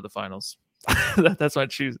team to go to the finals. That's what I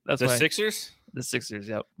choose. That's the why Sixers. The Sixers.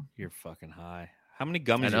 Yep. You're fucking high. How many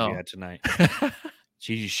gummies I have you know. had tonight?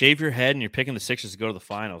 Geez, you shave your head and you're picking the Sixers to go to the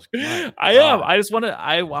finals. I am. I just want to.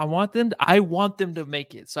 I want them. I want them to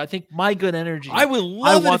make it. So I think my good energy. I would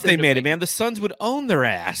love it want if they them to made it, make man. The Suns would own their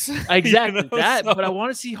ass. Exactly that. So- But I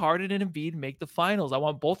want to see Harden and Embiid make the finals. I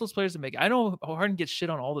want both those players to make it. I know Harden gets shit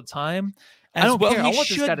on all the time. I don't care. I want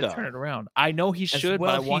this guy to turn it around. I know he should, but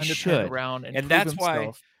I want him to turn it around and prove that's why.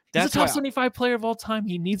 himself. He's a top 75 player of all time.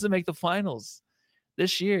 He needs to make the finals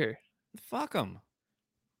this year. Fuck him.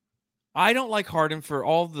 I don't like Harden for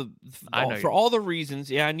all the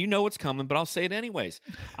reasons. Yeah, and you know what's coming, but I'll say it anyways.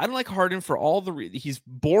 I don't like Harden for all the he's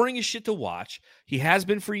boring as shit to watch. He has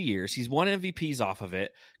been for years. He's won MVPs off of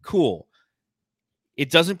it. Cool.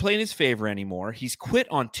 It doesn't play in his favor anymore. He's quit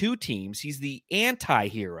on 2 teams. He's the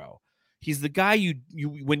anti-hero. He's the guy you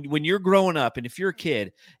when you're growing up, and if you're a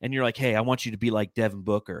kid and you're like, hey, I want you to be like Devin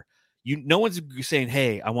Booker. No one's saying,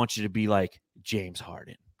 hey, I want you to be like James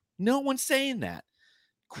Harden. No one's saying that.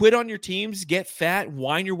 Quit on your teams, get fat,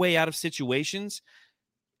 whine your way out of situations.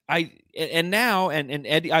 Now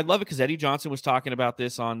Eddie, I love it because Eddie Johnson was talking about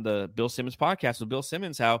this on the Bill Simmons podcast with Bill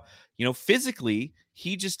Simmons, how, physically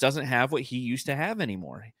he just doesn't have what he used to have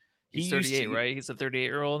anymore. He's 38, right? He's a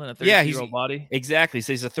 38-year-old and a 32-year-old body. Exactly.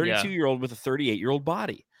 So he's a 32-year-old with a 38-year-old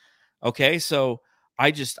body. Okay, so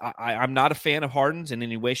I'm not a fan of Harden's in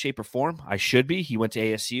any way, shape, or form. I should be. He went to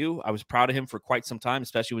ASU. I was proud of him for quite some time,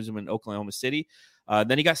 especially when he was in Oklahoma City.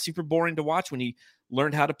 Then he got super boring to watch when he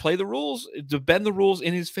learned how to play the rules, to bend the rules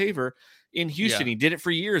in his favor in Houston. He did it for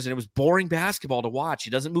years, and it was boring basketball to watch. He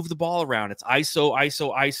doesn't move the ball around. It's ISO,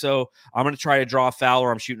 ISO, ISO. I'm going to try to draw a foul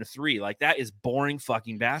or I'm shooting a 3. Like, that is boring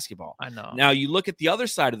fucking basketball. I know. Now, you look at the other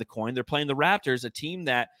side of the coin. They're playing the Raptors, a team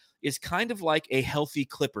that is kind of like a healthy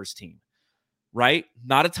Clippers team. right?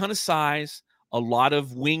 Not a ton of size, a lot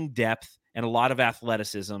of wing depth, and a lot of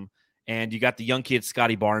athleticism. And you got the young kid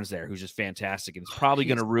Scotty Barnes there, who's just fantastic, and it's probably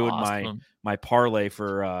going to ruin my parlay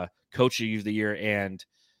for Coach of the Year and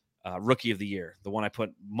Rookie of the Year. The one I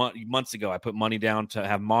put months ago, I put money down to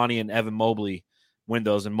have Monty and Evan Mobley win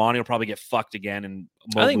those, and Monty will probably get fucked again. And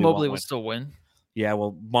I think Mobley will still win. Yeah,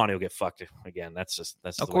 well, Monty will get fucked again. That's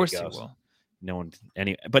of course he will. No one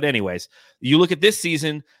but anyways, you look at this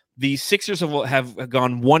season. The Sixers have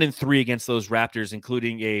gone 1-3 against those Raptors,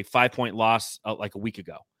 including a 5-point loss like a week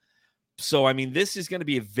ago. So, I mean, this is going to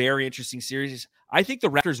be a very interesting series. I think the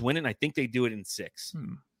Raptors win it, and I think they do it in 6.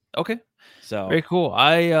 Okay. So very cool.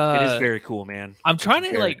 It is very cool, man. I'm trying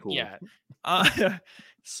to cool.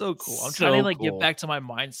 So cool. I'm trying to get back to my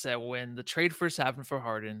mindset when the trade first happened for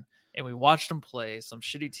Harden and we watched him play some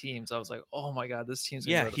shitty teams. I was like, oh my God, this team's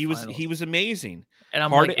gonna go to the finals. He was amazing. And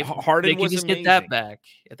I'm Harden, like, if Harden they can was just amazing. get that back.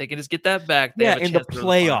 If they can just get that back, they have a in chance the to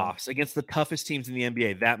playoffs against the toughest teams in the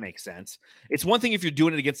NBA, that makes sense. It's one thing if you're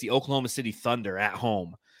doing it against the Oklahoma City Thunder at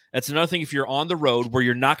home. That's another thing if you're on the road where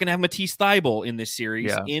you're not going to have Matisse Thybulle in this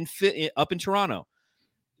series up in Toronto.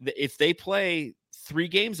 If they play 3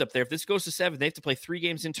 games up there, if this goes to 7, they have to play 3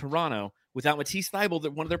 games in Toronto without Matisse Thybulle,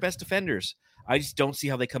 one of their best defenders. I just don't see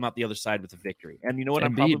how they come out the other side with a victory. And you know what?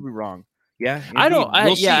 I'm probably wrong. Yeah, indeed. I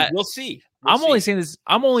don't. We'll see. I'm only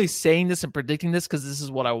saying this and predicting this because this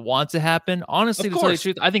is what I want to happen. Honestly, to tell you the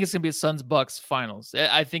truth, I think it's gonna be a Suns Bucks finals.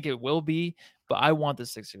 I think it will be, but I want the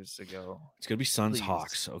Sixers to go. It's gonna be Suns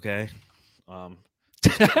Hawks. Okay.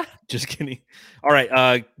 Just kidding. All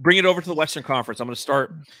right, bring it over to the Western Conference. I'm going to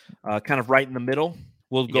start kind of right in the middle.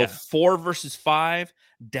 We'll go 4 versus 5,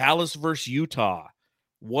 Dallas versus Utah.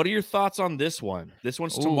 What are your thoughts on this one? This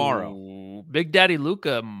one's tomorrow. Big Daddy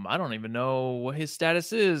Luka. I don't even know what his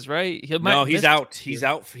status is. Right? He's out. He's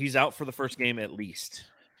out. He's out for the first game at least.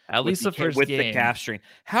 At least the first game with the calf strain.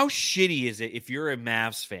 How shitty is it if you're a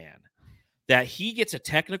Mavs fan that he gets a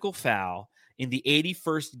technical foul in the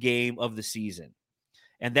 81st game of the season?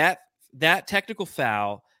 And that technical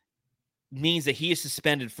foul means that he is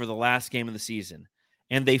suspended for the last game of the season.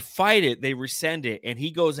 And they fight it, they rescind it, and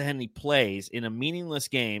he goes ahead and he plays in a meaningless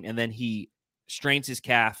game, and then he strains his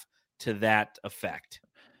calf to that effect.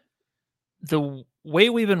 The way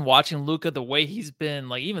we've been watching Luka, the way he's been,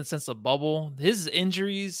 like, even since the bubble, his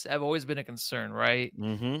injuries have always been a concern, right?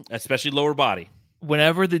 Mm-hmm. Especially lower body.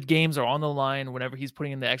 Whenever the games are on the line, whenever he's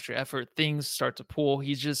putting in the extra effort, things start to pull.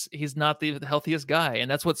 He's not the healthiest guy.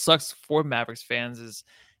 And that's what sucks for Mavericks fans is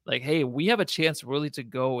like, hey, we have a chance really to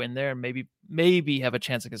go in there and maybe have a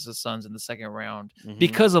chance against the Suns in the second round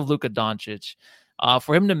because of Luka Doncic.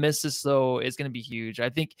 For him to miss this, though, is going to be huge. I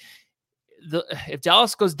think if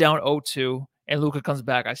Dallas goes down 0-2 and Luka comes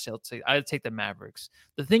back, I'd take the Mavericks.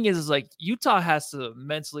 The thing is like Utah has to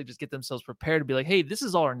mentally just get themselves prepared to be like, hey, this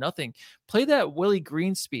is all or nothing. Play that Willie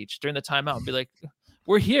Green speech during the timeout and be like,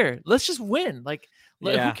 we're here. Let's just win. Like,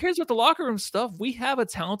 who cares about the locker room stuff? We have a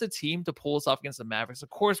talented team to pull us off against the Mavericks, of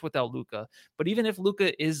course, without Luka. But even if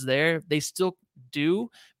Luka is there, they still do.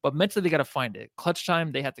 But mentally, they got to find it. Clutch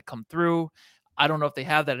time, they have to come through. I don't know if they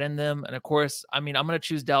have that in them. And of course, I mean, I'm going to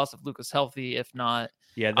choose Dallas if Luka's healthy. If not,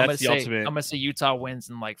 that's the ultimate. I'm going to say Utah wins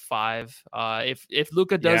in like 5. If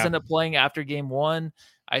Luka does end up playing after game 1,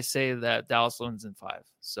 I say that Dallas wins in 5.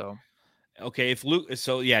 So. Okay,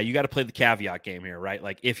 you got to play the caveat game here, right?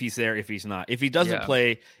 Like if he's there, if he's not. If he doesn't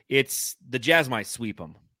play, it's the Jazz might sweep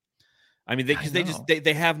him. I mean,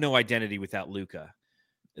 they have no identity without Luka.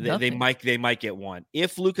 They might get one.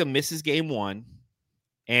 If Luka misses game 1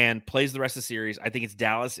 and plays the rest of the series, I think it's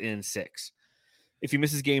Dallas in 6. If he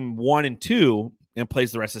misses game 1 and 2 and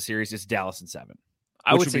plays the rest of the series, it's Dallas in 7.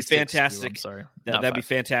 I would say be fantastic. I'm sorry. That'd be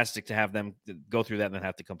fantastic to have them go through that and then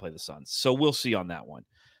have to come play the Suns. So we'll see on that one.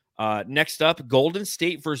 Next up, Golden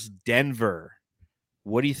State versus Denver.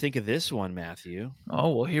 What do you think of this one, Matthew? Oh,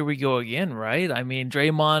 well, here we go again, right? I mean,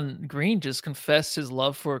 Draymond Green just confessed his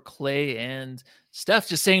love for Klay and Steph,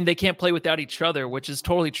 just saying they can't play without each other, which is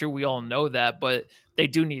totally true. We all know that, but they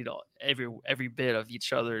do need every bit of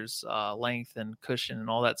each other's length and cushion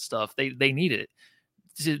and all that stuff. They need it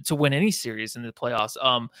to win any series in the playoffs.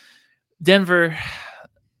 Denver,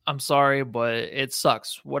 I'm sorry, but it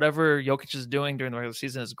sucks. Whatever Jokic is doing during the regular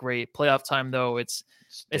season is great. Playoff time, though, it's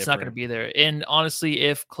not going to be there. And honestly,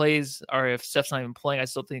 if Steph's not even playing, I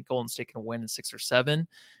still think Golden State can win in 6 or 7.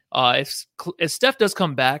 If Steph does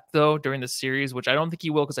come back, though, during the series, which I don't think he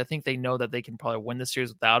will, because I think they know that they can probably win the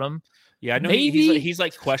series without him. Yeah, I know he's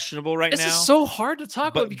like questionable right now. This is so hard to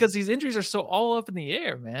talk about because these injuries are so all up in the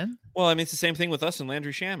air, man. Well, I mean, it's the same thing with us and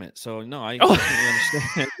Landry Shamet. So, no, I completely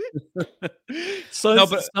understand. Suns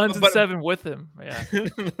but and 7 with him. Yeah.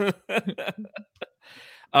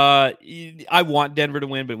 I want Denver to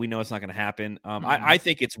win, but we know it's not going to happen. I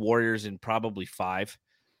think it's Warriors in probably 5.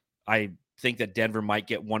 I think that Denver might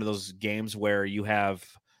get one of those games where you have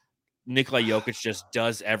Nikola Jokic just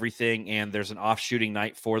does everything, and there's an off shooting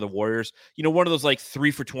night for the Warriors. One of those like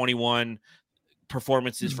 3 for 21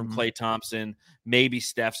 performances from Klay Thompson. Maybe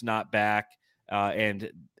Steph's not back, and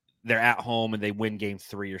they're at home and they win game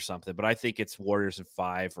 3 or something. But I think it's Warriors in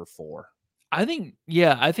 5 or 4. I think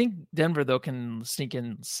Denver though can sneak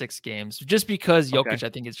in 6 games just because Jokic, I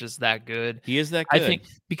think, is just that good. He is that good. I think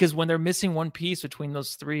because when they're missing one piece between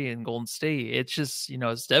those 3 in Golden State, it's just,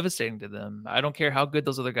 it's devastating to them. I don't care how good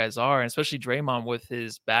those other guys are, and especially Draymond with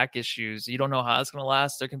his back issues. You don't know how it's going to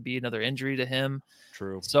last. There can be another injury to him.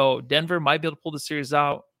 True. So Denver might be able to pull the series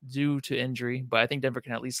out due to injury, but I think Denver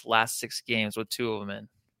can at least last 6 games with 2 of them in.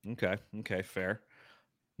 Okay, fair.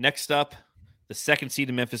 Next up, the 2nd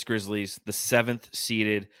seeded Memphis Grizzlies, the 7th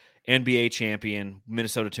seeded NBA champion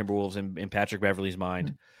Minnesota Timberwolves in Patrick Beverley's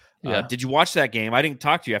mind. Yeah. Did you watch that game? I didn't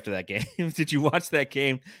talk to you after that game. Did you watch that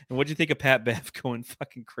game? And what did you think of Pat Bev going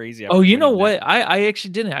fucking crazy? Oh, you know what? I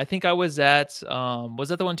actually didn't. I think I was at was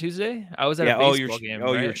that the one Tuesday? I was at a baseball game.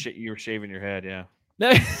 Oh, right? you were shaving your head. Yeah,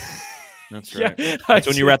 that's Yeah, right. That's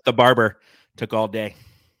when you were at the barber. Took all day.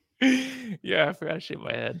 Yeah, I forgot to shave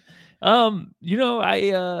my head. I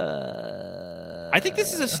think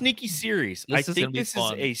this is a sneaky series. This is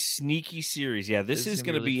a sneaky series. Yeah, this is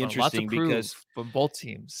going to be interesting because for both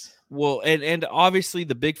teams. Well, and obviously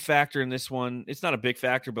the big factor in this one, it's not a big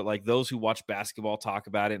factor, but like those who watch basketball talk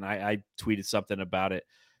about it, and I tweeted something about it,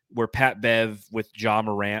 where Pat Bev with Ja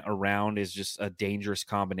Morant around is just a dangerous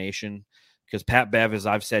combination. Because Pat Bev, as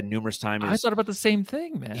I've said numerous times, I thought about the same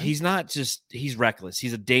thing, man. He's reckless.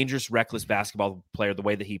 He's a dangerous, reckless basketball player the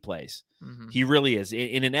way that he plays. Mm-hmm. He really is.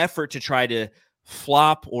 In an effort to try to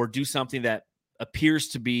flop or do something that appears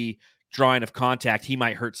to be drawing of contact, he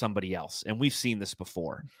might hurt somebody else. And we've seen this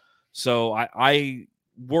before. So I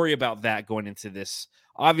worry about that going into this.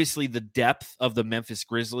 Obviously, the depth of the Memphis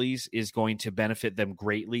Grizzlies is going to benefit them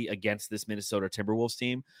greatly against this Minnesota Timberwolves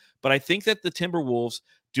team. But I think that the Timberwolves,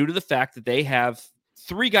 due to the fact that they have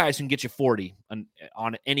 3 guys who can get you 40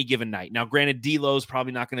 on any given night. Now, granted, D'Lo's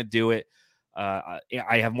probably not going to do it. I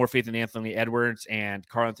have more faith in Anthony Edwards and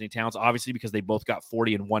Karl-Anthony Towns, obviously, because they both got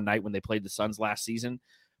 40 in one night when they played the Suns last season.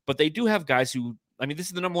 But they do have guys who, this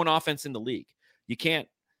is the number 1 offense in the league. You can't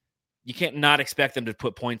not expect them to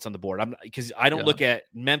put points on the board. Because I don't look at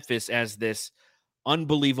Memphis as this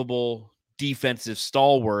unbelievable defensive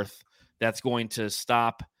stalwart that's going to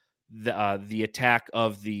stop the attack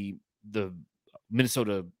of the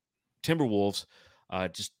Minnesota Timberwolves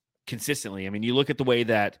just consistently. You look at the way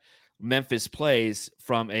that Memphis plays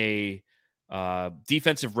from a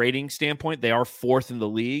defensive rating standpoint, they are 4th in the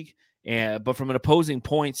league. But from an opposing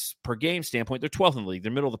points per game standpoint, they're 12th in the league.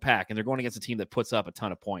 They're middle of the pack, and they're going against a team that puts up a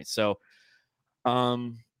ton of points. So,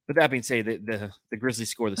 but that being said, the Grizzlies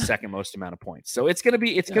score the 2nd most amount of points. So it's gonna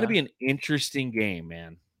be an interesting game,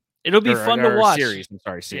 man. It'll be fun to watch. Series.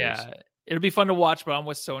 Yeah, it'll be fun to watch. But I'm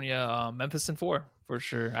with Sonia. Memphis in 4 for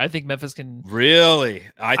sure. I think Memphis can. Really,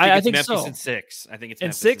 I think Memphis in 6. I think it's in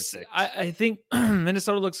Memphis 6. In 6. I think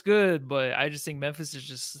Minnesota looks good, but I just think Memphis is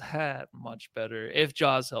just that much better if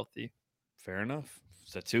Ja's healthy. Fair enough.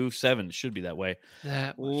 It's a 2-7. It should be that way.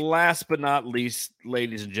 Last but not least,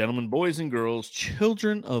 ladies and gentlemen, boys and girls,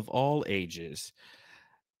 children of all ages,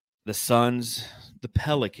 the Suns, the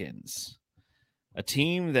Pelicans, a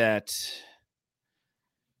team that,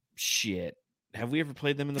 have we ever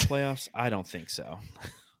played them in the playoffs? I don't think so.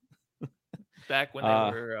 Back when they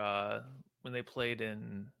were when they played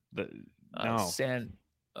in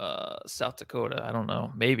South Dakota, I don't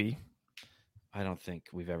know, maybe. I don't think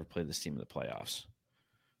we've ever played this team in the playoffs.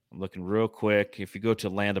 I'm looking real quick. If you go to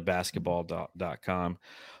landofbasketball.com,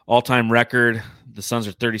 all-time record, the Suns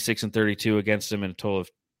are 36-32 against them in a total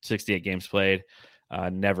of 68 games played.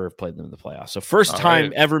 Never played them in the playoffs. So first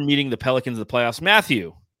time ever meeting the Pelicans in the playoffs.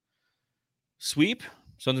 Matthew, sweep?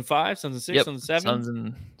 Suns in 5, Suns in 6, Suns in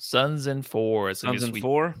 7? Suns in 4. Suns in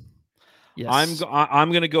 4? Yes.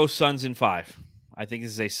 I'm going to go Suns in 5. I think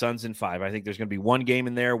this is a Suns in 5. I think there's going to be one game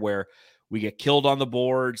in there where we get killed on the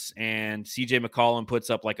boards and CJ McCollum puts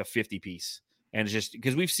up like a 50 piece. And it's just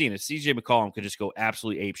because we've seen it. CJ McCollum could just go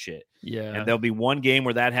absolutely ape shit. Yeah. And there'll be one game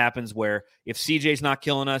where that happens where if CJ's not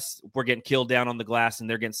killing us, we're getting killed down on the glass and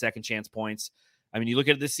they're getting second chance points. You look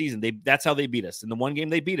at it this season, that's how they beat us. In the one game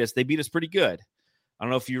they beat us pretty good. I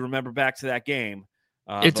don't know if you remember back to that game.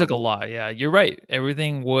 It took a lot. Yeah, you're right.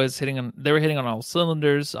 Everything was they were hitting on all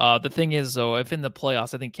cylinders. The thing is, though, if in the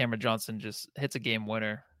playoffs, I think Cameron Johnson just hits a game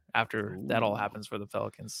winner. after that all happens for the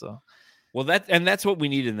Pelicans. So, well, that's what we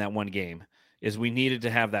needed in that one game is we needed to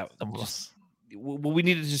have that. We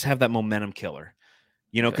needed to just have that momentum killer,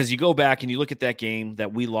 because you go back and you look at that game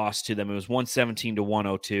that we lost to them. It was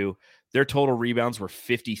 117-102. Their total rebounds were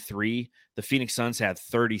 53. The Phoenix Suns had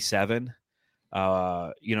 37.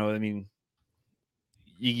 You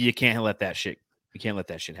can't let that shit. You can't let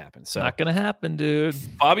that shit happen. So not gonna happen, dude.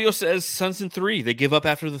 Fabio says Suns in 3. They give up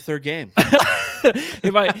after the third game.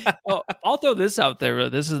 I'll throw this out there.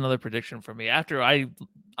 This is another prediction for me. After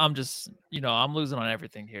I'm just, I'm losing on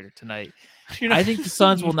everything here tonight. I think the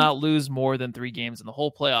Suns will not lose more than 3 games in the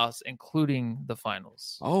whole playoffs, including the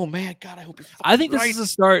finals. Oh man, God, I hope you're I think this is a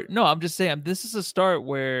start. No, I'm just saying this is a start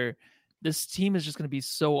where this team is just going to be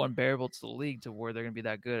so unbearable to the league to where they're going to be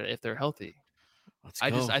that good if they're healthy.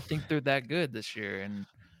 I think they're that good this year, and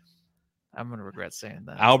I'm going to regret saying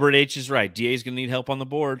that. Albert H is right. DA's going to need help on the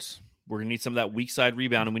boards. We're going to need some of that weak side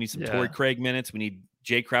rebound, and we need some Torrey Craig minutes. We need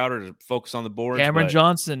Jay Crowder to focus on the boards. Cameron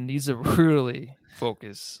Johnson needs to really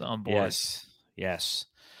focus on boards. Yes.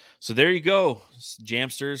 So there you go,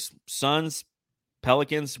 Jamsters, Suns,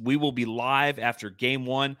 Pelicans. We will be live after game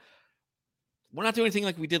 1. We're not doing anything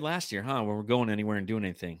like we did last year, huh? Where we're going anywhere and doing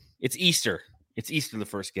anything. It's Easter. It's Easter the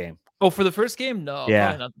first game. Oh, for the first game? No,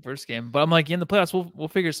 probably not the first game. But I'm like, in the playoffs, we'll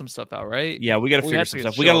figure some stuff out, right? Yeah, we got to figure some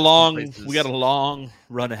stuff. We got a long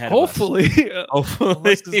run ahead. Hopefully,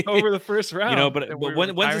 hopefully, it's over the first round. But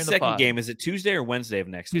when's the second game? Is it Tuesday or Wednesday of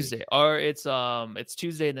next week? Tuesday, or it's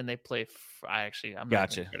Tuesday, and then they play. I'm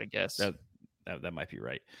not going to guess. That might be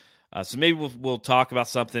right. So maybe we'll talk about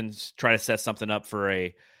something. Try to set something up for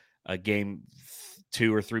a game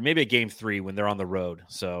 2 or 3, maybe a game 3 when they're on the road.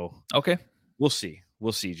 So okay. We'll see,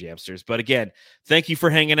 Jamsters. But again, thank you for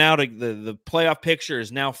hanging out. The playoff picture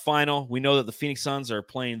is now final. We know that the Phoenix Suns are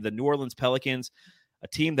playing the New Orleans Pelicans, a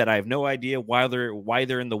team that I have no idea why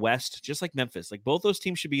they're in the West, just like Memphis. Like both those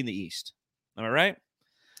teams should be in the East. Am I right?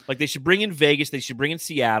 Like they should bring in Vegas, they should bring in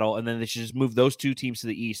Seattle, and then they should just move those 2 teams to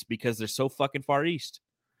the East because they're so fucking far east.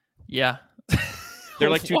 Yeah.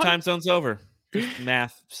 They're like 2 time zones over. Just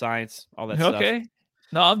math, science, all that stuff. Okay.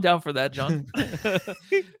 No, I'm down for that, John.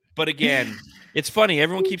 But again, it's funny.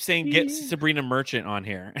 Everyone keeps saying get Sabrina Merchant on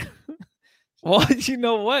here. Well, you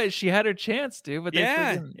know what? She had her chance, dude. But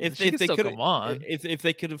if they could come on, if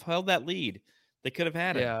they could have held that lead, they could have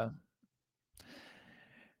had it. Yeah.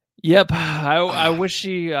 Yep. I wish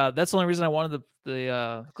she. That's the only reason I wanted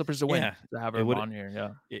the Clippers to win, to have her on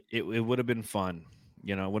here. Yeah. It would have been fun.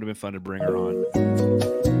 It would have been fun to bring her on.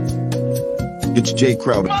 It's Jay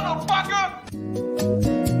Crowder.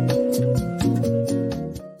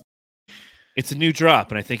 It's a new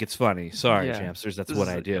drop, and I think it's funny. Sorry, Jamsters. That's what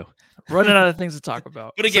I do. Running out of things to talk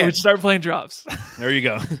about. But again, so we start playing drops. There you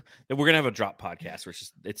go. We're going to have a drop podcast, which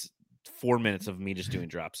is it's 4 minutes of me just doing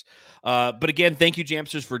drops. But again, thank you,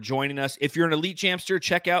 Jamsters, for joining us. If you're an elite Jamster,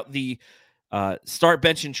 check out the Start,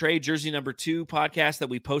 Bench, and Trade Jersey number 2 podcast that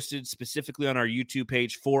we posted specifically on our YouTube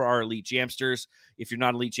page for our elite Jamsters. If you're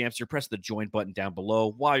not elite Jamster, press the join button down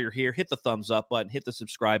below. While you're here, hit the thumbs up button, hit the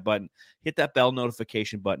subscribe button, hit that bell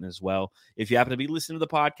notification button as well. If you happen to be listening to the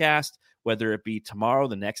podcast, whether it be tomorrow,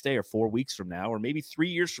 the next day, or 4 weeks from now, or maybe 3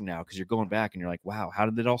 years from now, because you're going back and you're like, wow, how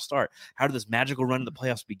did it all start? How did this magical run of the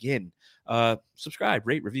playoffs begin? Subscribe,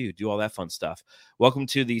 rate, review, do all that fun stuff. Welcome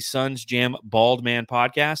to the Suns Jam Bald Man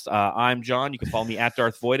podcast. I'm John. You can follow me at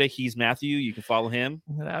Darth Voida. He's Matthew. You can follow him.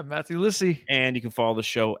 Matthew Lissy. And you can follow the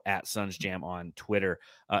show at Suns Jam on Twitter.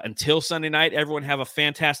 Until Sunday night, everyone have a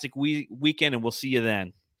fantastic weekend, and we'll see you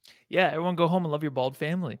then. Yeah, everyone go home and love your bald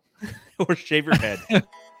family. Or shave your head.